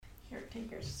Drink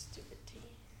your stupid tea.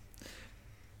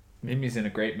 Mimi's in a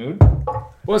great mood.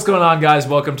 What's going on, guys?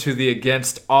 Welcome to the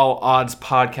Against All Odds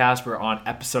podcast. We're on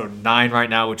episode 9 right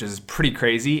now, which is pretty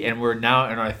crazy. And we're now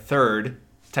in our third,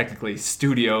 technically,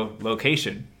 studio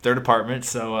location. Third apartment.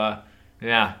 So,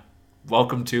 yeah.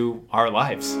 Welcome to our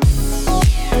lives.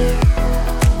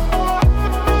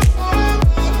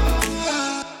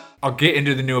 I'll get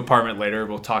into the new apartment later.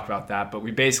 We'll talk about that. But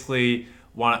we basically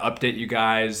want to update you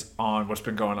guys on what's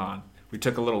been going on. We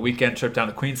took a little weekend trip down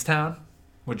to Queenstown.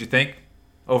 What'd you think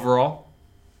overall?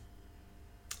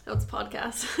 That was a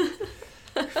podcast.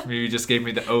 Maybe you just gave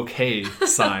me the okay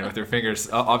sign with your fingers.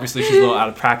 Obviously, she's a little out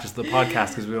of practice with the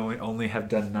podcast because we only have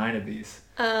done 9 of these.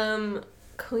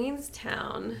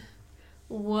 Queenstown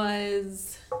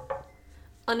was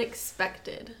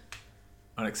unexpected.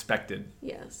 Unexpected.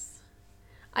 Yes.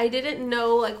 I didn't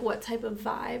know what type of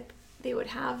vibe they would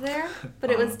have there, but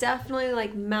it was definitely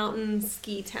mountain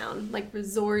ski town,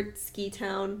 resort ski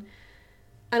town.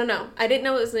 I don't know. I didn't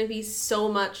know it was going to be so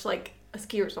much like a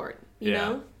ski resort, you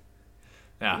know?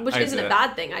 Yeah. Which isn't a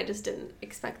bad thing. I just didn't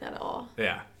expect that at all.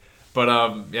 Yeah.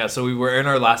 But, so we were in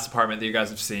our last apartment that you guys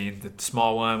have seen, the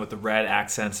small one with the red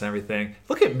accents and everything.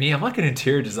 Look at me. I'm like an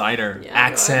interior designer. Yeah,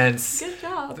 accents. Good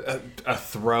job. A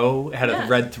throw. It had a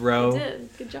red throw. You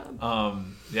did. Good job.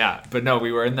 Yeah. But no,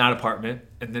 we were in that apartment,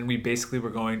 and then we basically were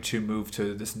going to move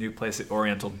to this new place at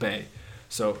Oriental Bay.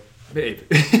 So, babe.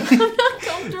 I'm not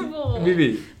comfortable.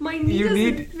 Maybe. My knee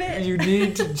doesn't fit. You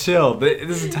need to chill.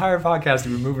 This entire podcast,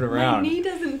 we've been moving around. My knee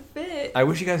doesn't fit. I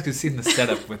wish you guys could see the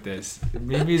setup with this.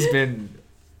 Mimi's been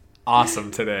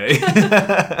awesome today.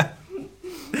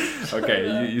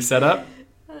 Okay, you set up?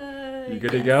 You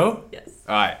good to go? Yes.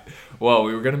 All right. Well,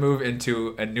 we were going to move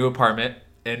into a new apartment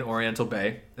in Oriental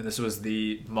Bay, and this was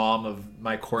the mom of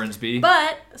Mike Hornsby.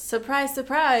 But, surprise,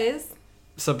 surprise.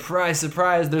 Surprise,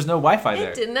 surprise, there's no Wi-Fi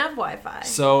there. It didn't have Wi-Fi.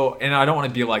 So, and I don't want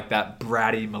to be like that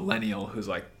bratty millennial who's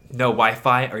like, no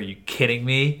Wi-Fi? Are you kidding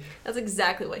me? That's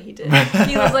exactly what he did.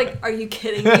 He was like, are you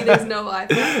kidding me? There's no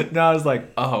Wi-Fi. No, I was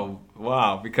like, oh,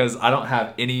 wow. Because I don't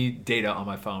have any data on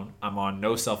my phone. I'm on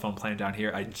no cell phone plan down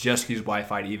here. I just use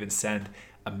Wi-Fi to even send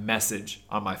a message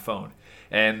on my phone.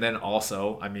 And then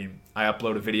also, I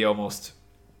upload a video almost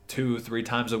 2-3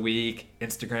 times a week.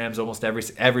 Instagram's almost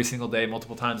every single day,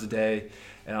 multiple times a day.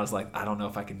 And I was like, I don't know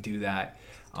if I can do that.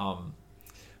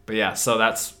 But yeah, so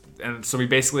we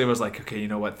basically was like, okay, you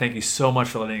know what? Thank you so much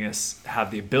for letting us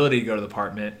have the ability to go to the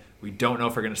apartment. We don't know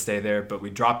if we're going to stay there, but we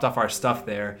dropped off our stuff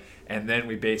there. And then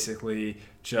we basically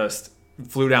just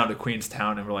flew down to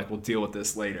Queenstown and we're like, we'll deal with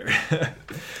this later.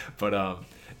 But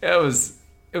it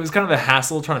was kind of a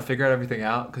hassle trying to figure out everything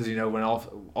out. Because, when all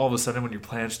of a sudden when your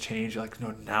plans change, you're like,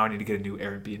 no, now I need to get a new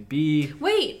Airbnb.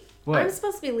 Wait. What? I'm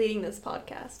supposed to be leading this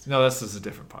podcast. No, this is a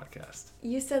different podcast.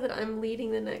 You said that I'm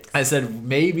leading the next. I said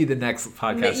maybe the next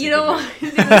podcast. You don't want to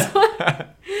do this one?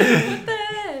 What the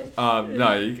heck?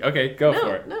 No. Okay, go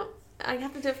for it. No, I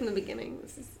have to do it from the beginning.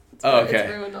 It's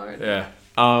ruined already. Yeah.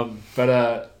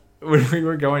 But when we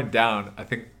were going down, I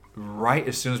think right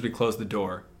as soon as we closed the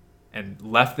door and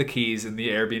left the keys in the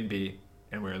Airbnb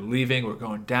and we were leaving, we're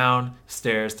going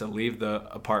downstairs to leave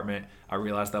the apartment, I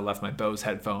realized I left my Bose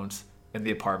headphones in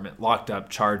the apartment, locked up,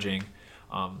 charging.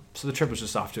 So the trip was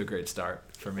just off to a great start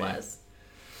for me. It was.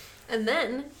 And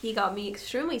then he got me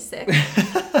extremely sick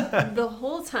the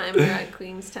whole time we were at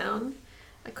Queenstown.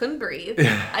 I couldn't breathe.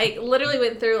 I literally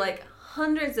went through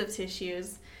hundreds of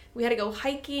tissues. We had to go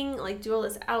hiking, do all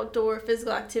this outdoor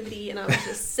physical activity, and I was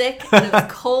just sick and it was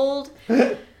cold.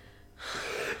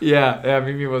 Yeah,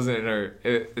 Mimi wasn't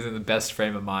in the best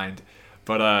frame of mind.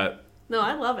 But no,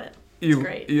 I love it. It's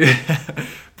great. Yeah.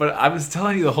 But I was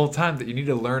telling you the whole time that you need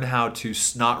to learn how to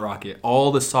snot rocket.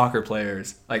 All the soccer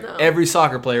players, every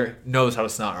soccer player knows how to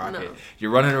snot rocket. No. You're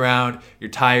running around,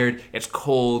 you're tired, it's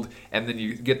cold, and then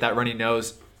you get that runny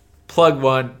nose. Plug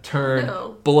one,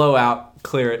 turn, blow out,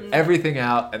 clear it, everything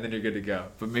out, and then you're good to go.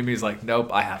 But Mimi's like, nope,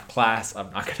 I have class.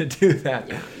 I'm not going to do that.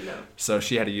 Yeah, no. So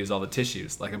she had to use all the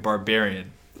tissues like a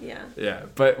barbarian. Yeah. Yeah,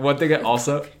 but one thing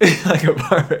also, like a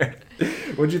barbarian.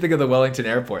 What did you think of the Wellington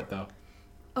airport, though?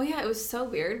 Oh, yeah, it was so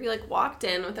weird. We, walked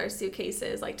in with our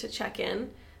suitcases, to check in,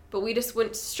 but we just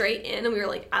went straight in, and we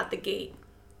were, at the gate.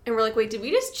 And we're like, wait, did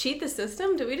we just cheat the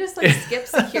system? Did we just, skip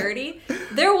security?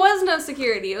 There was no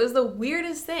security. It was the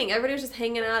weirdest thing. Everybody was just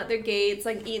hanging out at their gates,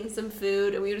 eating some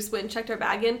food, and we just went and checked our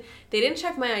bag in. They didn't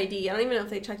check my ID. I don't even know if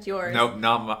they checked yours. Nope,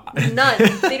 not my... None.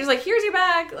 They just here's your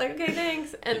bag. Okay,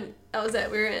 thanks. And that was it.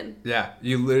 We were in. Yeah,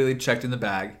 you literally checked in the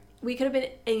bag. We could have been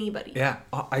anybody. Yeah,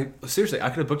 seriously, I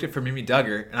could have booked it for Mimi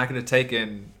Duggar, and I could have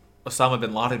taken Osama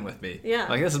bin Laden with me. Yeah.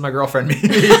 Like, this is my girlfriend.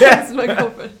 This is my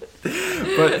girlfriend.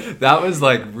 But that was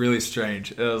like really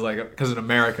strange. It was like, because in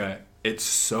America, it's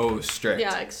so strict.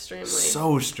 Yeah, extremely.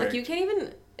 So strict. Like, you can't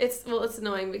even, it's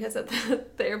annoying because at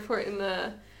the airport in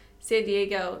San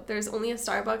Diego, there's only a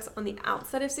Starbucks on the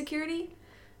outside of security.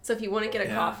 So if you want to get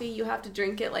a coffee, you have to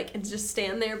drink it like and just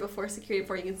stand there before security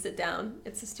before you can sit down.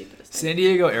 It's the stupidest thing. San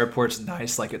Diego airport's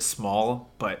nice, like it's small,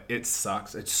 but it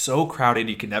sucks. It's so crowded,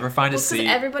 you can never find a seat.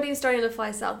 Everybody's starting to fly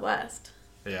Southwest.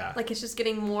 Yeah. Like, it's just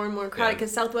getting more and more crowded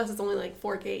because Southwest is only like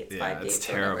 4 gates, 5 gates. It's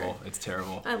terrible. It's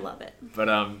terrible. I love it. But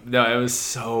no, it was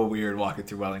so weird walking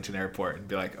through Wellington Airport and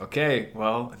be like, okay,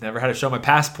 well, I never had to show my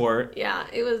passport. Yeah,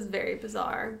 it was very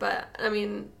bizarre. But I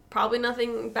mean, probably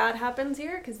nothing bad happens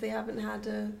here because they haven't had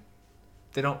to.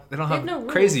 They don't have no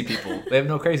crazy people. They have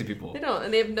no crazy people. They don't,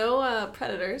 and they have no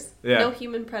predators. Yeah. No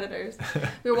human predators.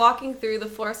 We were walking through the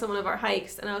forest on one of our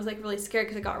hikes, and I was like really scared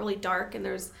because it got really dark and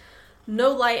there's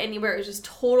no light anywhere. It was just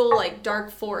total like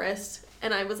dark forest,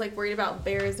 and I was like worried about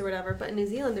bears or whatever. But in New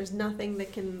Zealand, there's nothing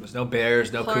that can. There's no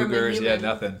bears, no harm a cougars. Yeah, human.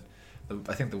 nothing.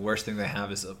 I think the worst thing they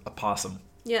have is a possum.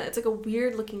 Yeah, it's like a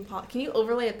weird looking possum. Can you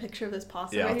overlay a picture of this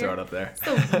possum? Yeah, right I'll throw here? it up there.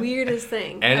 It's the weirdest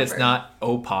thing. And ever. it's not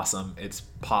opossum, it's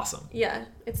possum. Yeah,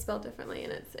 it's spelled differently,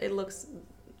 and it looks.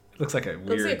 It looks like a weird. It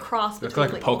looks like a cross It looks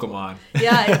between like a Pokemon.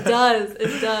 Yeah, it does.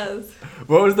 It does.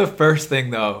 What was the first thing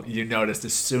though you noticed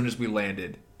as soon as we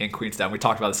landed in Queenstown? We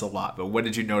talked about this a lot, but what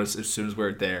did you notice as soon as we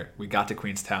were there? We got to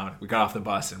Queenstown. We got off the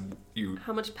bus, and you.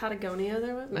 How much Patagonia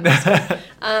there was? No,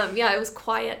 yeah, it was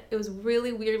quiet. It was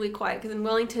really weirdly quiet because in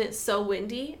Wellington it's so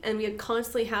windy, and we would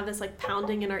constantly have this like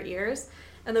pounding in our ears.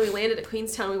 And then we landed at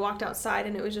Queenstown. We walked outside,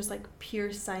 and it was just like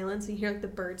pure silence. You hear like the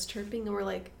birds chirping, and we're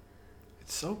like,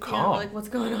 It's so yeah, calm. we're like, what's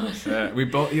going on? Yeah, we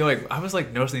both. You like. I was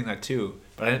like noticing that too,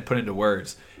 but I didn't put it into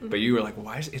words. Mm-hmm. But you were like,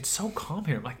 "Why is it so calm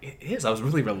here?" I'm like, "It is." I was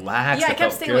really relaxed. Yeah, I It kept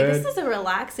felt saying good. like, this is a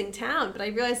relaxing town, but I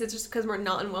realized it's just because we're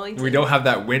not in Wellington. We don't have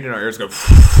that wind in our ears go.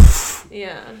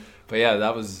 Yeah. But yeah,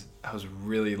 I was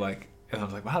really like, and I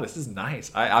was like, wow, this is nice.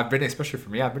 I've been, especially for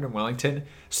me, I've been in Wellington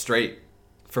straight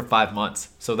for 5 months.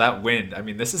 So that wind, I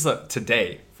mean, this is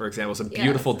today, for example, it's a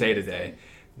beautiful day today.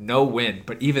 No wind,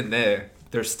 but even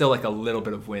there's still like a little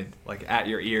bit of wind, like at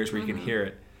your ears where you can hear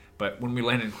it. But when we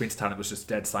landed in Queenstown, it was just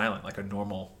dead silent, like a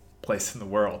normal place in the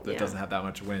world that doesn't have that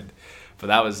much wind. But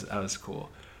that was cool.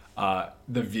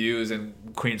 The views in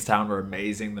Queenstown were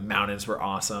amazing. The mountains were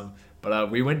awesome.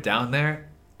 But we went down there,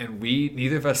 and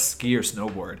neither of us ski or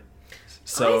snowboard.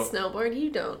 So I snowboard, you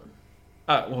don't.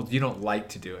 well, you don't like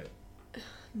to do it.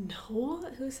 No?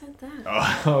 Who said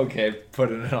that? Oh, okay.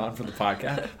 Putting it on for the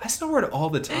podcast. I snowboard all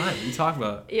the time. You talk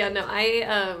about. Yeah, no,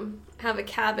 I have a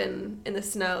cabin in the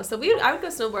snow. So I would go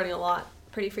snowboarding a lot,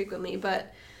 pretty frequently,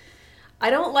 but I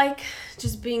don't like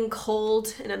just being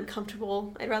cold and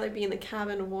uncomfortable. I'd rather be in the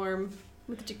cabin warm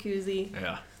with a jacuzzi.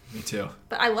 Yeah, me too.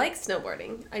 But I like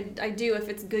snowboarding. I do if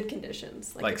it's good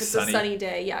conditions. Like if it's sunny? a sunny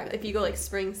day. Yeah, if you go like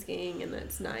spring skiing and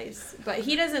it's nice. But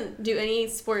he doesn't do any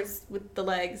sports with the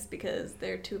legs because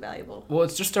they're too valuable. Well,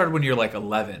 it's just started when you're like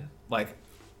 11. Like,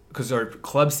 because our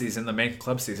club season, the main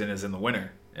club season is in the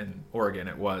winter. In Oregon,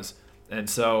 it was. And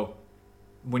so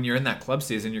when you're in that club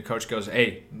season, your coach goes,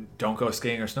 hey, don't go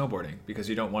skiing or snowboarding because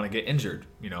you don't want to get injured,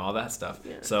 all that stuff.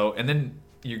 Yeah. So, and then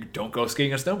you don't go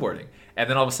skiing or snowboarding. And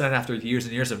then all of a sudden, after years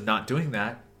and years of not doing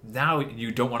that, now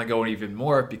you don't want to go even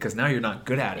more because now you're not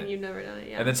good at it. And you've never done it,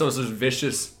 yeah. And then so it's this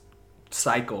vicious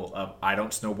cycle of I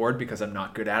don't snowboard because I'm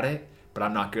not good at it, but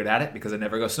I'm not good at it because I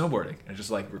never go snowboarding. And it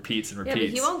just like repeats and repeats. Yeah,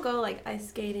 but he won't go like ice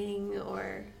skating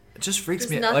or... It just freaks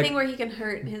There's me out. nothing where he can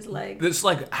hurt his legs. It's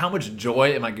like, how much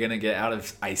joy am I going to get out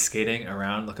of ice skating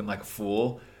around looking like a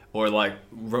fool? Or like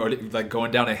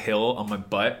going down a hill on my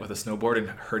butt with a snowboard and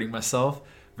hurting myself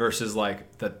versus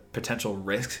like the potential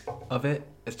risk of it?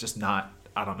 It's just not,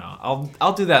 I don't know.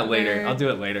 I'll do that later. I'll do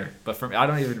it later. But for me, I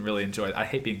don't even really enjoy it. I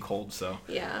hate being cold, so.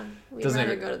 Yeah, we'd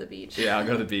rather go to the beach. Yeah, I'll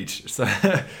go to the beach. So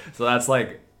that's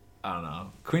like, I don't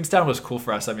know. Queenstown was cool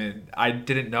for us. I mean, I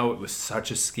didn't know it was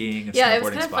such a skiing and snowboarding spot. Yeah, it was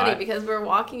kind of funny because we're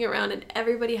walking around and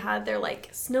everybody had their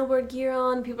like snowboard gear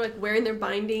on. People are like wearing their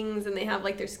bindings and they have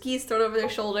like their skis thrown over their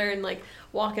shoulder and like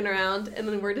walking around. And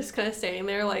then we're just kind of standing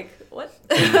there like, what?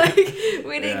 Like,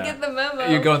 we didn't get the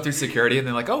memo. You're going through security and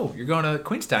they're like, oh, you're going to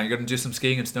Queenstown. You're going to do some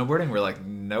skiing and snowboarding? We're like,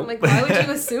 nope. I'm like, why would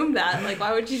you assume that? Like,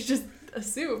 why would you just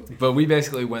assume? But we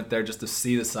basically went there just to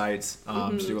see the sights,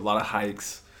 to do a lot of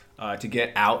hikes. To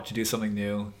get out to do something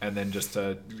new, and then just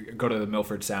to go to the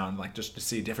Milford Sound, like just to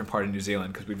see a different part of New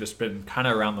Zealand, because we've just been kind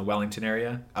of around the Wellington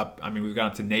area. We've gone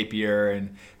up to Napier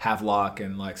and Havelock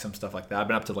and like some stuff like that. I've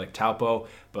been up to like Taupo,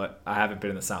 but I haven't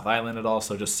been in the South Island at all,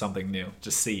 so just something new,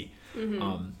 just see.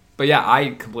 But But yeah, I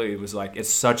completely was like,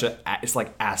 it's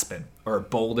like Aspen or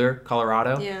Boulder,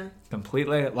 Colorado. Yeah.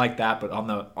 Completely like that, but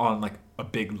on like a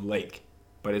big lake.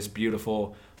 But it's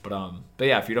beautiful. But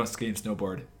yeah, if you don't ski and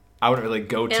snowboard, I wouldn't really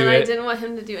go to it. And I didn't want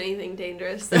him to do anything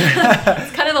dangerous.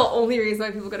 It's kind of the only reason why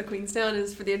people go to Queenstown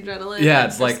is for the adrenaline. Yeah,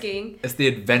 it's like skiing. It's the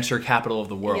adventure capital of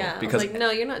the world. Yeah, because I was like,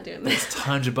 no, you're not doing this. There's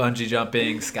tons of bungee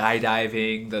jumping,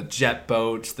 skydiving, the jet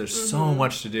boats. There's so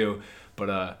much to do.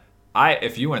 But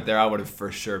if you went there, I would have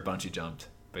for sure bungee jumped.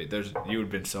 But you would have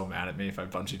been so mad at me if I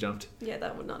bungee jumped. Yeah,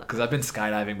 that would not have. Because I've been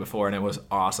skydiving before and it was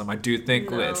awesome. I do think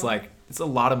it's a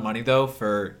lot of money though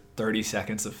for 30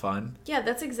 seconds of fun. Yeah,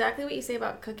 that's exactly what you say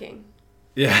about cooking.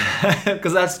 Yeah,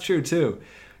 because that's true too.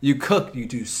 You cook, you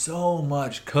do so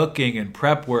much cooking and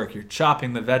prep work. You're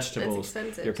chopping the vegetables.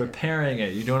 You're preparing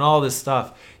it. You're doing all this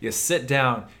stuff. You sit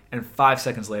down, and 5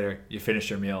 seconds later, you finish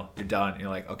your meal. You're done. You're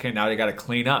like, okay, now you got to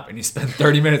clean up. And you spend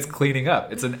 30 minutes cleaning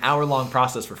up. It's an hour-long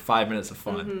process for 5 minutes of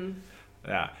fun.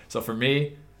 Yeah. So for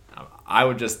me, I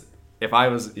would just... If I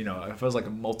was like a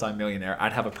multi-millionaire,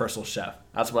 I'd have a personal chef.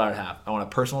 That's what I'd have. I want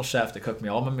a personal chef to cook me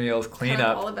all my meals, clean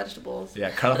up all the vegetables. Yeah,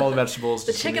 cut up all the vegetables.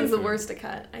 The chicken's the worst to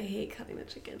cut. I hate cutting the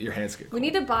chicken. Your hands get cold. We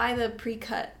need to buy the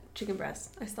pre-cut chicken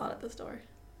breast. I saw it at the store.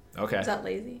 Okay. Is that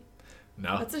lazy?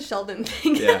 No. That's a Sheldon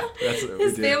thing. Yeah, that's what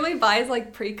His family buys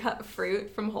like pre-cut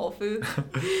fruit from Whole Foods.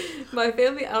 My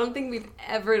family, I don't think we've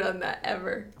ever done that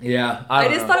ever. Yeah, I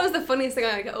just thought it was the funniest thing.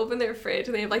 I open their fridge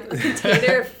and they have like a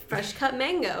container of fresh cut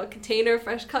mango, a container of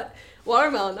fresh cut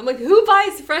watermelon. I'm like, who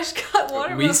buys fresh cut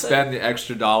watermelon? We spend the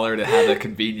extra $1 to have the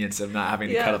convenience of not having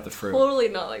to cut up the fruit. Totally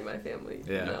not like my family.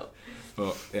 Yeah. No.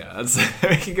 Well, yeah,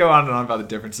 we can go on and on about the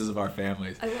differences of our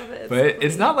families. I love it. But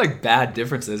it's not like bad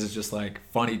differences. It's just like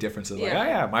funny differences. Like, oh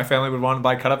yeah, my family would want to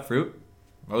buy cut up fruit.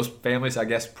 Most families, I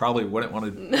guess, probably wouldn't want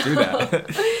to do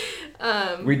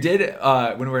that. We did,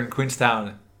 when we were in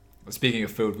Queenstown, speaking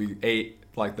of food, we ate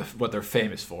like what they're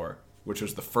famous for, which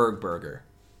was the Ferg burger.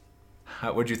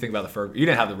 What did you think about the Ferg? You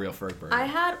didn't have the real Ferg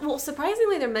burger.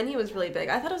 Surprisingly, their menu was really big.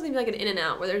 I thought it was going to be like an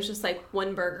In-N-Out where there's just like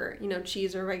one burger,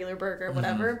 cheese or regular burger,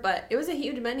 whatever. But it was a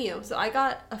huge menu. So I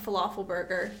got a falafel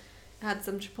burger. It had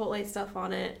some Chipotle stuff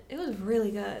on it. It was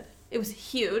really good. It was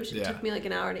huge. It took me like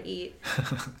an hour to eat.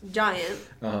 Giant.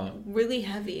 Really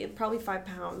heavy. Probably 5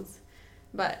 pounds.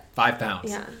 But 5 pounds?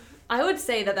 Yeah. I would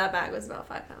say that bag was about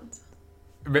 5 pounds.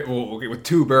 Well, with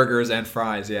 2 burgers and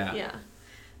fries, yeah. Yeah.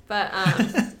 But...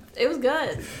 it was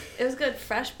good. It was good.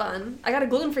 Fresh bun. I got a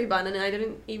gluten-free bun, and I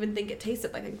didn't even think it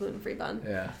tasted like a gluten-free bun.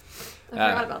 Yeah. I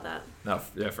forgot about that. No,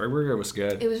 yeah, Ferg burger was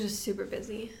good. It was just super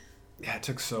busy. Yeah, it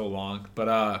took so long. But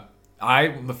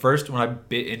when I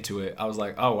bit into it, I was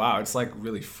like, oh, wow, it's like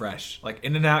really fresh. Like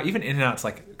In-N-Out, even In-N-Out's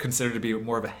like considered to be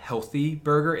more of a healthy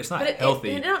burger. It's not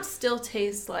healthy. In-N-Out still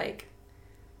tastes like...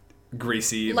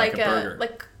 greasy, like a burger.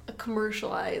 Like a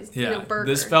commercialized burger.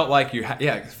 This felt like you had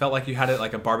it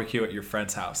like a barbecue at your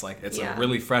friend's house. Like it's a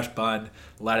really fresh bun,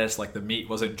 lettuce, like the meat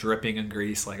wasn't dripping in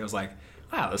grease. Like I was like,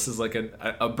 wow, this is like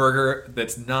a burger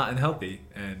that's not unhealthy.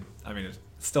 And I mean, it's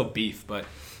still beef, but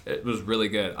it was really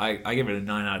good. I give it a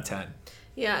 9 out of 10.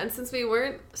 Yeah, and since we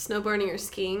weren't snowboarding or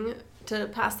skiing to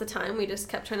pass the time, we just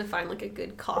kept trying to find like a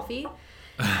good coffee.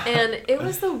 And it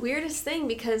was the weirdest thing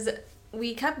because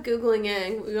we kept Googling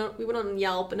it. We went on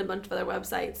Yelp and a bunch of other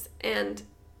websites, and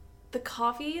the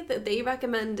coffee that they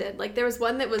recommended, like there was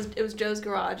one it was Joe's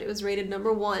Garage. It was rated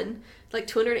number 1, like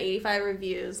 285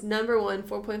 reviews, number 1,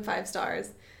 4.5 stars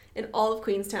in all of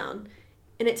Queenstown,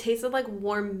 and it tasted like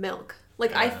warm milk.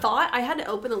 Like I thought I had to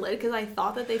open the lid because I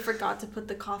thought that they forgot to put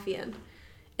the coffee in,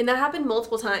 and that happened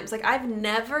multiple times. Like I've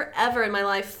never ever in my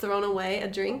life thrown away a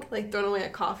drink, like thrown away a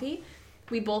coffee.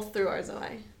 We both threw ours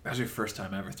away. That was your first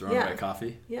time ever throwing away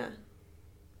coffee? Yeah.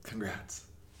 Congrats.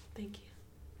 Thank you.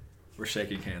 We're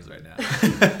shaking hands right now.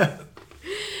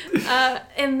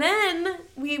 And then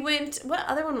we went... What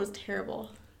other one was terrible?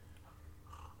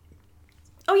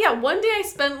 Oh, yeah. One day I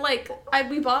spent,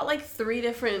 we bought, 3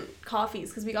 different coffees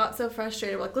because we got so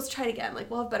frustrated. We're like, let's try it again. Like,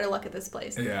 we'll have better luck at this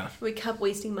place. Yeah. We kept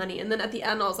wasting money. And then at the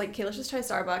end, I was like, okay, let's just try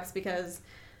Starbucks because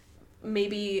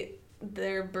maybe...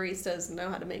 their baristas know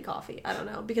how to make coffee. I don't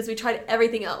know. Because we tried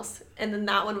everything else, and then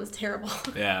that one was terrible.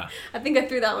 Yeah. I think I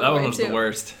threw that one away, That one was the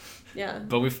worst. Yeah.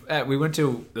 But we went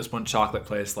to this one chocolate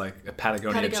place, like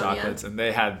Patagonia Chocolates, and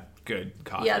they had good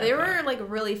coffee. Yeah, they were,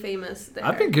 really, famous there.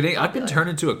 I've been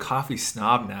turned into a coffee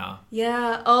snob now.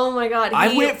 Yeah. Oh, my God.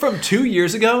 I went from 2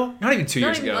 years ago, not even 2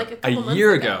 years ago, like a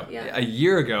year ago. Yeah. A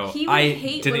year ago,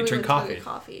 I didn't drink coffee.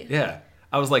 Coffee. Yeah.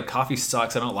 I was like, coffee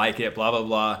sucks. I don't like it. Blah, blah,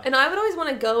 blah. And I would always want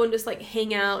to go and just like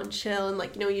hang out and chill and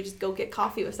like, you just go get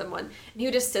coffee with someone. And he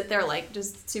would just sit there like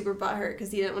just super butthurt because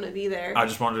he didn't want to be there. I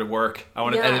just wanted to work. I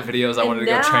wanted to edit videos. I wanted to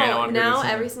go train. I wanted to go do something.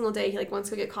 Now every single day he like wants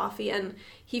to go get coffee, and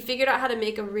he figured out how to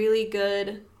make a really good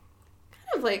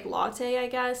kind of like latte, I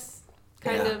guess.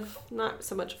 Kind of not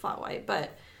so much a flat white,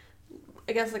 but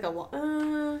I guess like a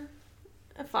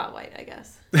flat white, I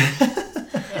guess.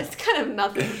 It's kind of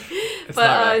nothing.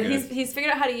 But he's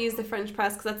figured out how to use the French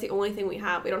press because that's the only thing we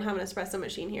have. We don't have an espresso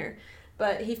machine here.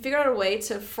 But he figured out a way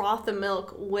to froth the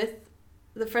milk with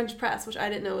the French press, which I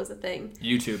didn't know was a thing.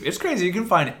 YouTube. It's crazy. You can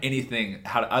find anything.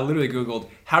 I literally Googled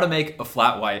how to make a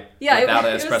flat white without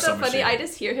an espresso machine. It was so funny. I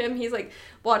just hear him. He's like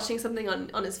watching something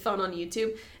on his phone on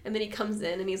YouTube. And then he comes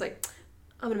in and he's like,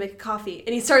 I'm going to make a coffee.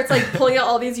 And he starts like pulling out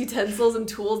all these utensils and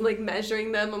tools and like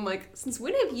measuring them. I'm like, since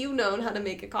when have you known how to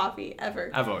make a coffee ever?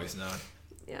 I've always known.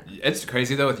 Yeah. It's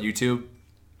crazy though with YouTube.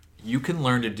 You can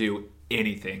learn to do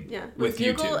anything with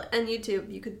Google YouTube. And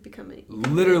YouTube, you could become a...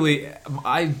 Literally,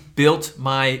 I built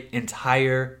my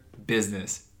entire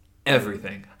business,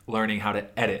 everything, learning how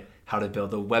to edit, how to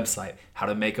build a website, how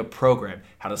to make a program,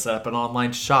 how to set up an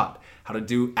online shop, how to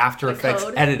do After Effects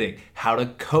editing, how to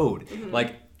code,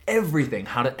 like everything,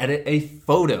 how to edit a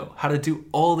photo, how to do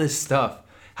all this stuff,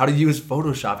 how to use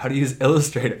Photoshop, how to use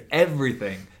Illustrator,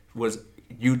 everything was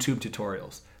YouTube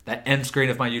tutorials. That end screen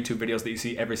of my YouTube videos that you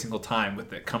see every single time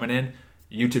with it coming in,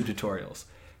 YouTube tutorials.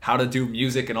 How to do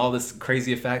music and all this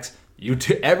crazy effects,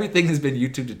 YouTube. Everything has been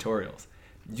YouTube tutorials.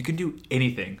 You can do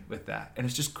anything with that. And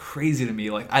it's just crazy to me.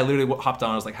 Like, I literally hopped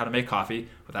on, I was like, how to make coffee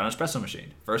without an espresso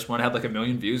machine. First one had like 1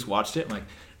 million views, watched it. I'm like,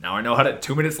 now I know how to,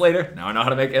 2 minutes later, now I know how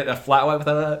to make a flat white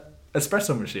without an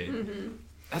espresso machine. Mm-hmm.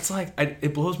 That's like,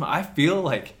 it blows I feel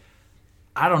like,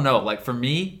 I don't know, like for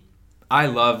me, I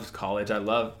love college. I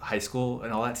love high school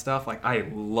and all that stuff. Like, I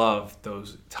love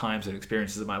those times and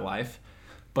experiences in my life.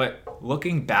 But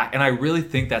looking back, and I really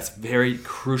think that's very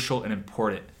crucial and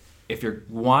important. If you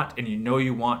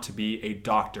want to be a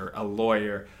doctor, a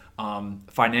lawyer,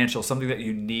 financial, something that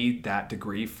you need that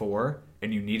degree for,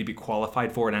 and you need to be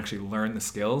qualified for and actually learn the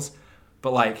skills.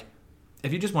 But like,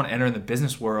 if you just want to enter in the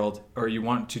business world or you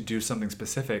want to do something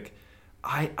specific,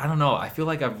 I don't know. I feel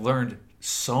like I've learned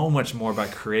so much more by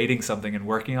creating something and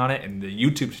working on it, and the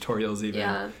YouTube tutorials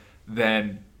even,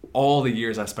 than all the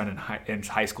years I spent in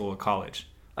high school or college.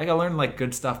 Like, I learned like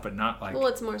good stuff, but not like... Well,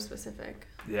 it's more specific.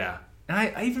 Yeah. And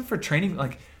I even for training,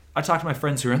 like, I talk to my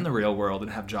friends who are in the real world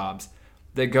and have jobs.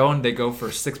 They go for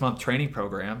a 6-month training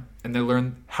program, and they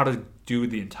learn how to do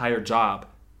the entire job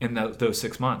in those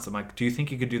 6 months. I'm like, do you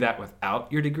think you could do that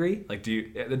without your degree? Like,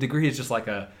 the degree is just like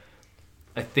a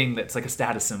thing that's like a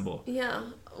status symbol. Yeah.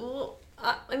 Well,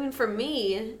 I mean, for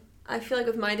me, I feel like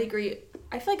with my degree,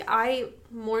 I feel like I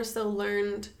more so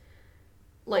learned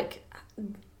like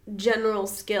general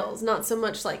skills, not so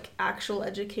much like actual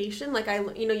education. Like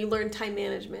you learn time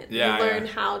management. You learn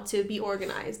how to be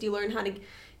organized. You learn how to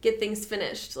get things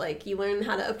finished. Like, you learn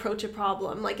how to approach a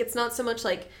problem. Like, it's not so much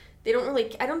like I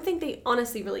don't think they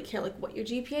honestly really care like what your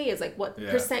GPA is, like what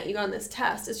percent you got on this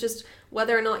test. It's just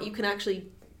whether or not you can actually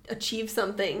achieve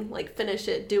something, like finish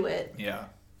it, do it. Yeah.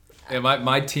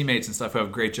 My teammates and stuff who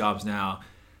have great jobs now,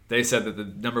 they said that the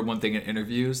number one thing in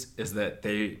interviews is that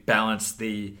they balance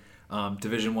the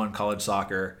Division I college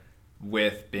soccer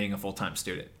with being a full-time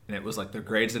student. And it was like their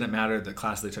grades didn't matter, the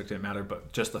class they took didn't matter,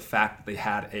 but just the fact that they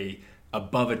had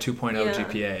above a 2.0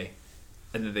 GPA,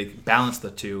 and that they balanced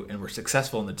the two and were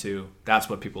successful in the two, that's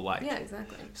what people like. Yeah,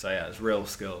 exactly. So yeah, it's real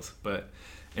skills. But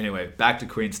anyway, back to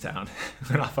Queenstown.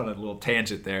 Went off on a little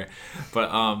tangent there. But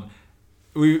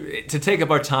to take up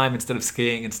our time, instead of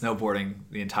skiing and snowboarding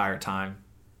the entire time,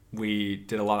 we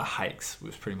did a lot of hikes,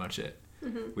 was pretty much it.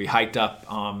 Mm-hmm. We hiked up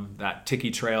that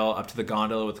Tiki Trail up to the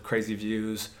gondola with crazy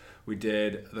views. We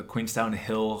did the Queenstown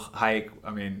Hill hike.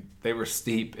 I mean, they were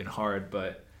steep and hard,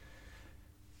 but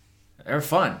they were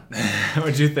fun.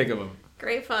 What'd you think of them?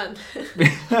 Great fun. We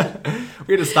had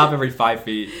to stop every 5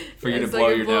 feet for you to blow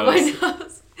your nose. My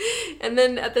nose. And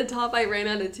then at the top, I ran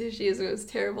out of tissues, and it was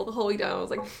terrible. The whole way down, I was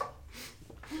like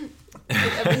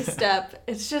every step.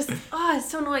 It's just, it's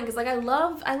so annoying because like I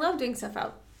love doing stuff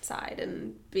outside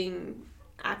and being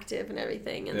active and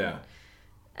everything. And yeah.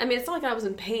 I mean, it's not like I was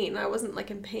in pain. I wasn't like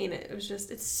in pain. It was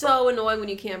just, it's so annoying when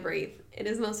you can't breathe. It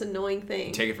is the most annoying thing.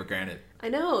 You take it for granted. I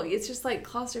know. It's just like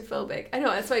claustrophobic. I know.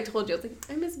 That's why I told you. I was like,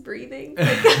 I miss breathing.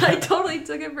 Like, I totally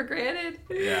took it for granted.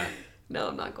 Yeah. No,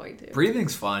 I'm not going to.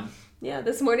 Breathing's fun. Yeah.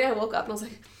 This morning I woke up and I was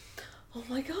like, oh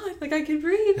my God, like I can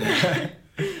breathe.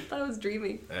 Thought I was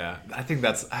dreaming. Yeah. I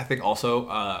think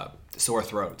also sore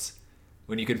throats.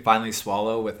 when you could finally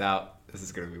swallow without. This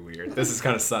is gonna be weird. This is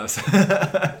kind of sus.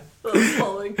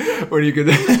 Falling. When you could.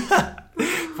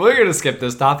 We're gonna skip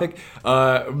this topic.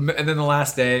 And then the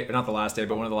last day, not the last day,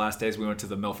 but one of the last days, we went to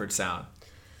the Milford Sound.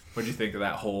 What did you think of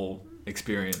that whole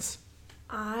experience?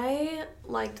 I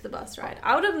liked the bus ride.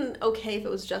 I would have been okay if it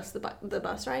was just the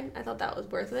bus ride. I thought that was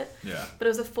worth it. Yeah. But it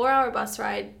was a 4-hour bus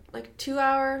ride, like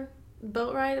 2-hour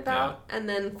boat ride about, and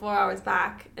then 4 hours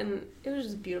back, and it was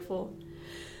just beautiful.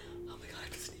 Oh my god, I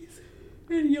have to sneeze.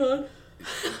 And yawn.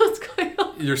 What's going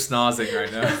on? You're snozzing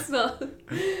right now.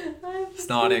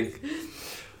 Snotting.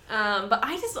 But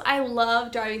I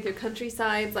love driving through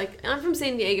countrysides. Like, I'm from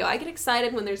San Diego. I get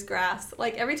excited when there's grass.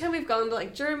 Like, every time we've gone to,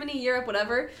 like, Germany, Europe,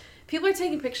 whatever, people are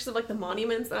taking pictures of, like, the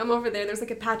monuments, and I'm over there. There's, like,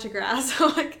 a patch of grass.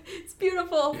 I'm like, it's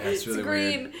beautiful. Yeah, it's really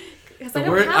green.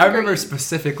 Weird. I remember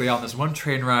specifically on this one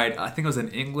train ride, I think it was in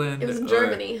England. It was in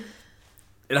Germany.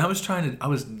 And I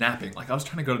was napping. Like, I was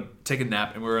trying to go take a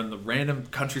nap, and we were in the random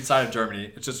countryside of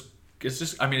Germany. It's just,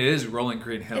 I mean, it is rolling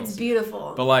green hills. It's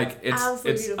beautiful. But, like, it's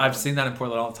beautiful. I've seen that in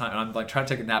Portland all the time. And I'm, like, trying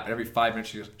to take a nap, and every 5 minutes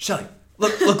she goes, Shelly,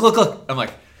 look. I'm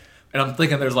like, and I'm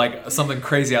thinking there's, like, something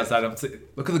crazy outside.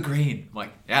 Look at the green. I'm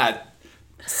like, yeah,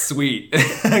 sweet.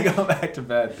 I go back to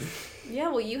bed. Yeah,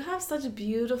 well, you have such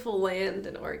beautiful land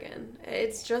in Oregon.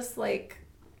 It's just, like...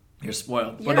 You're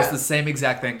spoiled. But it's the same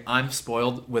exact thing. I'm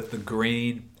spoiled with the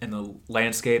green and the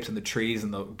landscapes and the trees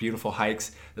and the beautiful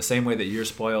hikes, the same way that you're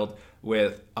spoiled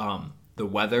with the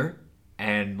weather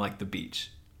and, like, the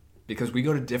beach. Because we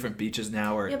go to different beaches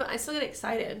now. Yeah, but I still get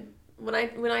excited. When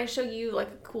I show you, like,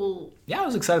 a cool... Yeah, I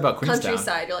was excited about Queenstown.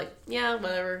 Countryside. You're like, yeah,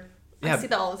 whatever. Yeah. I see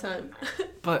that all the time.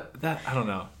 But that, I don't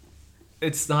know.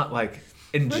 It's not, like,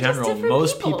 in general,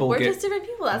 most people We're get just different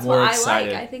people. That's more what I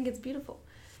excited. like. I think it's beautiful.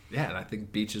 Yeah, and I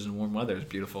think beaches and warm weather is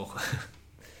beautiful.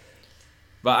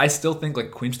 But I still think, like,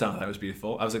 Queenstown, that was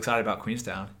beautiful. I was excited about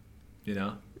Queenstown, you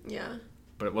know? Yeah.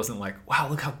 But it wasn't like, wow,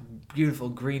 look how beautiful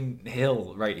green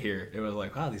hill right here. It was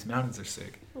like, wow, these mountains are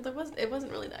sick. Well, it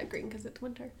wasn't really that green because it's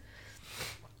winter.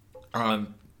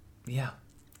 Yeah.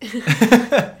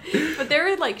 But there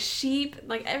were, like, sheep.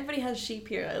 Like, everybody has sheep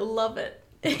here. I love it.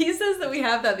 He says that we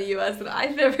have that in the U.S., but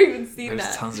I've never even seen that.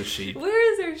 There's tons of sheep.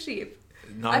 Where is there sheep?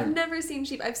 I've never seen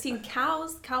sheep. I've seen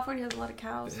cows. California has a lot of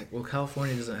cows. Well,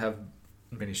 California doesn't have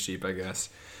many sheep, I guess.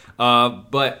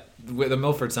 But with the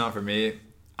Milford Sound for me,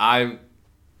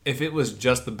 if it was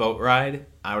just the boat ride,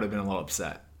 I would have been a little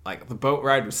upset. Like, the boat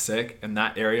ride was sick, and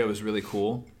that area was really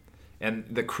cool, and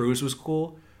the cruise was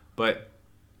cool, but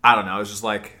I don't know. It was just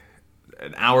like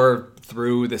an hour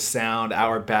through the sound,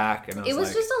 hour back, and it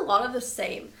was just a lot of the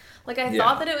same. Like, I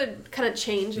thought that it would kind of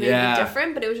change and maybe be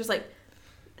different, but it was just like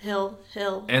hill,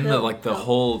 and hill, the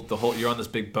whole you're on this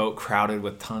big boat crowded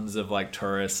with tons of, like,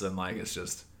 tourists, and, like, it's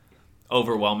just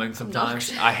overwhelming sometimes.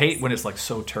 Obnoxious. I hate when it's, like,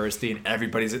 so touristy and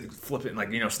everybody's flipping,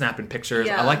 like, you know, snapping pictures.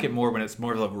 I like it more when it's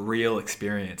more of a real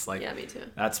experience. Like, yeah, me too.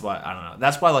 That's why, I don't know.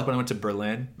 That's why, like, when I went to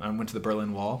Berlin, I went to the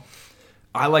Berlin Wall.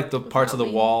 I like the parts of the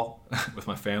wall with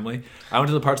my family. I like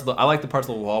the parts of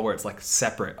the wall where it's, like,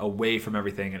 separate, away from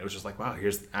everything, and it was just like, wow,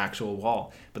 here's the actual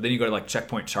wall. But then you go to, like,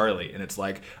 Checkpoint Charlie, and it's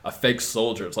like a fake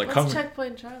soldier. It's like, what's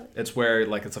Checkpoint Charlie? It's where,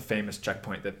 like, it's a famous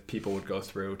checkpoint that people would go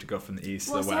through to go from the east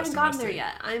to the west. I haven't gotten there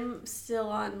yet. I'm still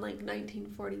on, like,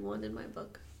 1941 in my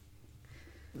book.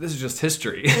 This is just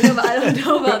history. I know, but I don't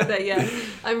know about that yet.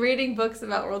 I'm reading books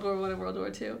about World War I and World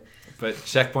War II. But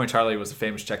Checkpoint Charlie was a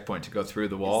famous checkpoint to go through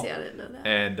the wall. See, I didn't know that.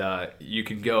 And you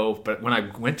can go, but when I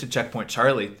went to Checkpoint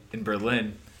Charlie in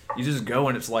Berlin, you just go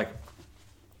and it's like,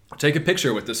 take a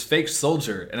picture with this fake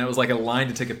soldier. And it was like a line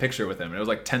to take a picture with him. And it was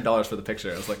like $10 for the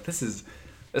picture. I was like, this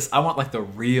I want, like, the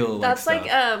real, like, That's stuff.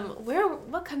 like,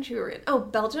 what country were we in? Oh,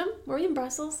 Belgium? Were we in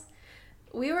Brussels?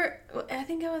 I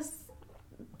think it was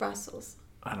Brussels.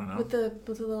 I don't know. With the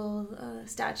little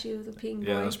statue of the peeing boy.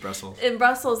 Yeah, that was Brussels. In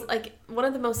Brussels, like, one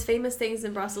of the most famous things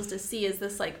in Brussels to see is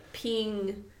this, like,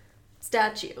 peeing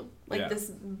statue. Like,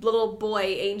 this little boy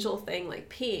angel thing, like,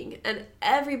 peeing. And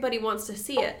everybody wants to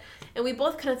see it. And we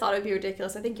both kind of thought it would be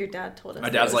ridiculous. I think your dad told us. My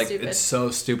dad's like, stupid. It's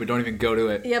so stupid. Don't even go to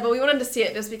it. Yeah, but we wanted to see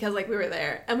it just because, like, we were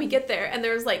there. And we get there, and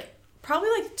there's, like, probably,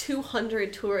 like,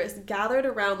 200 tourists gathered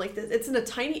around, like, this. It's in a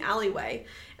tiny alleyway.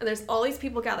 And there's all these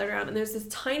people gathered around, and there's this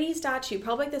tiny statue,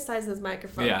 probably like the size of this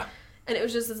microphone. Yeah. And it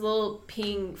was just this little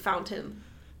peeing fountain.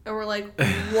 And we're like,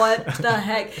 what the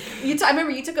heck? I remember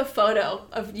you took a photo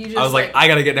of you just, I was like, I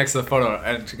gotta get next to the photo,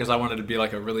 and because I wanted to be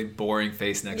like a really boring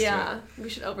face next to it. Yeah, we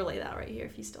should overlay that right here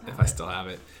if you still have it. If I still have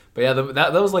it. But yeah,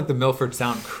 that was like the Milford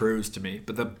Sound cruise to me.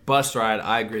 But the bus ride,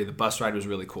 I agree, the bus ride was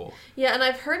really cool. Yeah, and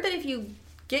I've heard that if you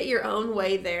get your own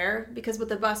way there, because with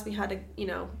the bus we had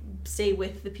to, stay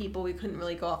with the people. We couldn't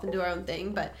really go off and do our own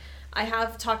thing. But I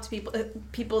have talked to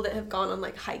people that have gone on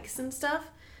like hikes and stuff,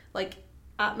 like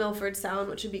at Milford Sound,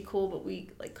 which would be cool, but we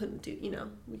like couldn't do,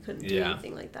 we couldn't do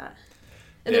anything like that.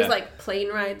 And there's like plane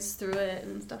rides through it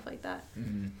and stuff like that.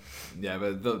 Mm-hmm. Yeah,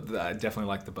 but I definitely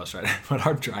like the bus ride. But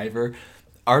our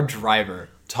driver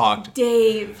talked.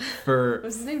 Dave. For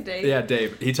what's his name? Dave. Yeah,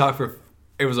 Dave. He talked for.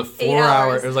 It was a 4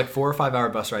 hour. It was like 4 or 5 hour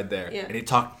bus ride there, yeah. and he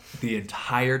talked the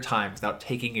entire time without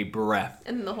taking a breath.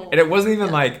 And the whole. And it wasn't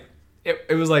even like.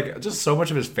 It was like just so much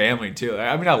of his family too.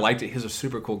 I mean, I liked it. He was a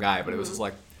super cool guy, but it was just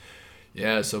like,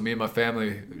 yeah. So me and my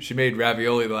family, she made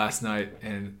ravioli last night,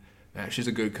 and man, she's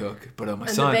a good cook. But my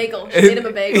son, the bagel, she made him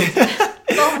a bagel.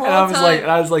 The whole and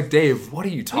I was like, Dave, what are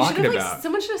you talking about?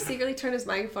 Someone should have secretly turned his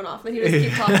microphone off, and he would just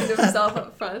keep talking to himself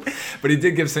up front. But he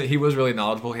did he was really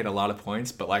knowledgeable. He had a lot of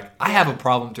points. But like, I have a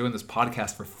problem doing this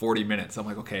podcast for 40 minutes. I'm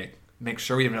like, okay, make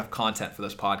sure we have enough content for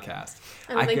this podcast.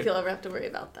 I don't think you'll ever have to worry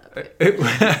about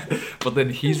that. But then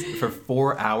he's for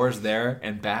 4 hours there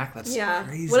and back. That's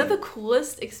crazy. One of the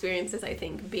coolest experiences, I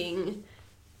think, being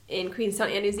in Queenstown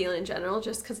and New Zealand in general,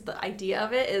 just because the idea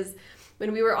of it is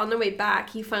when we were on the way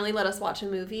back, he finally let us watch a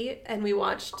movie, and we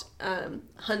watched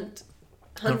Hunt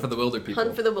for the Wilder People.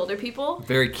 Hunt for the Wilder People.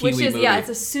 Very Kiwi movie. Yeah, it's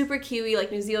a super Kiwi,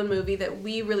 like New Zealand movie that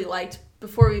we really liked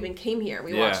before we even came here.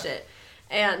 We watched it.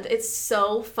 And it's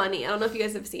so funny. I don't know if you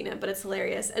guys have seen it, but it's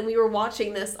hilarious. And we were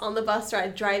watching this on the bus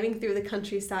ride, driving through the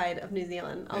countryside of New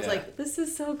Zealand. I was like, this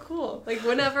is so cool. Like,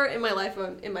 whenever in my life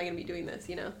am I going to be doing this,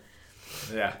 Yeah,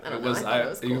 I thought it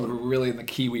was cool. You were really in the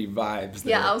Kiwi vibes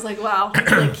there. Yeah, I was like, wow,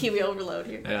 it's like Kiwi overload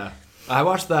here. Yeah. I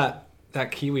watched that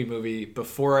Kiwi movie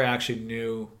before I actually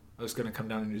knew I was going to come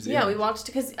down to New Zealand. Yeah, we watched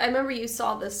it because I remember you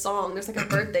saw this song. There's like a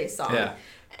birthday song. Yeah.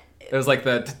 It was like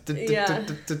the.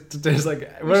 There's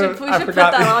like. We should put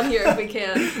that on here if we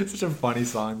can. It's such a funny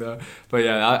song though. But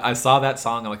yeah, I saw that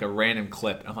song on like a random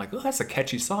clip. And I'm like, oh, that's a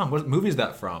catchy song. What movie is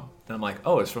that from? And I'm like,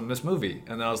 oh, it's from this movie.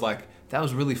 And then I was like, that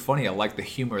was really funny. I like the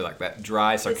humor, like that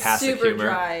dry, sarcastic it's super humor.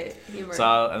 Dry humor.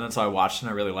 So I watched it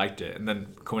and I really liked it. And then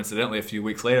coincidentally, a few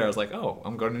weeks later, I was like, oh,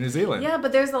 I'm going to New Zealand. Yeah,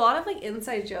 but there's a lot of like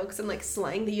inside jokes and like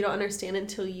slang that you don't understand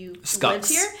until you Scucks.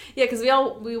 live here. Yeah,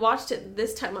 because we watched it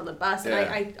this time on the bus, and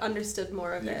I understood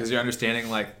more of it. Because you're understanding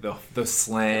like the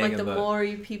slang and like the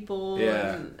Maori people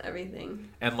and everything.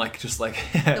 And like just like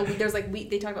there's like wheat.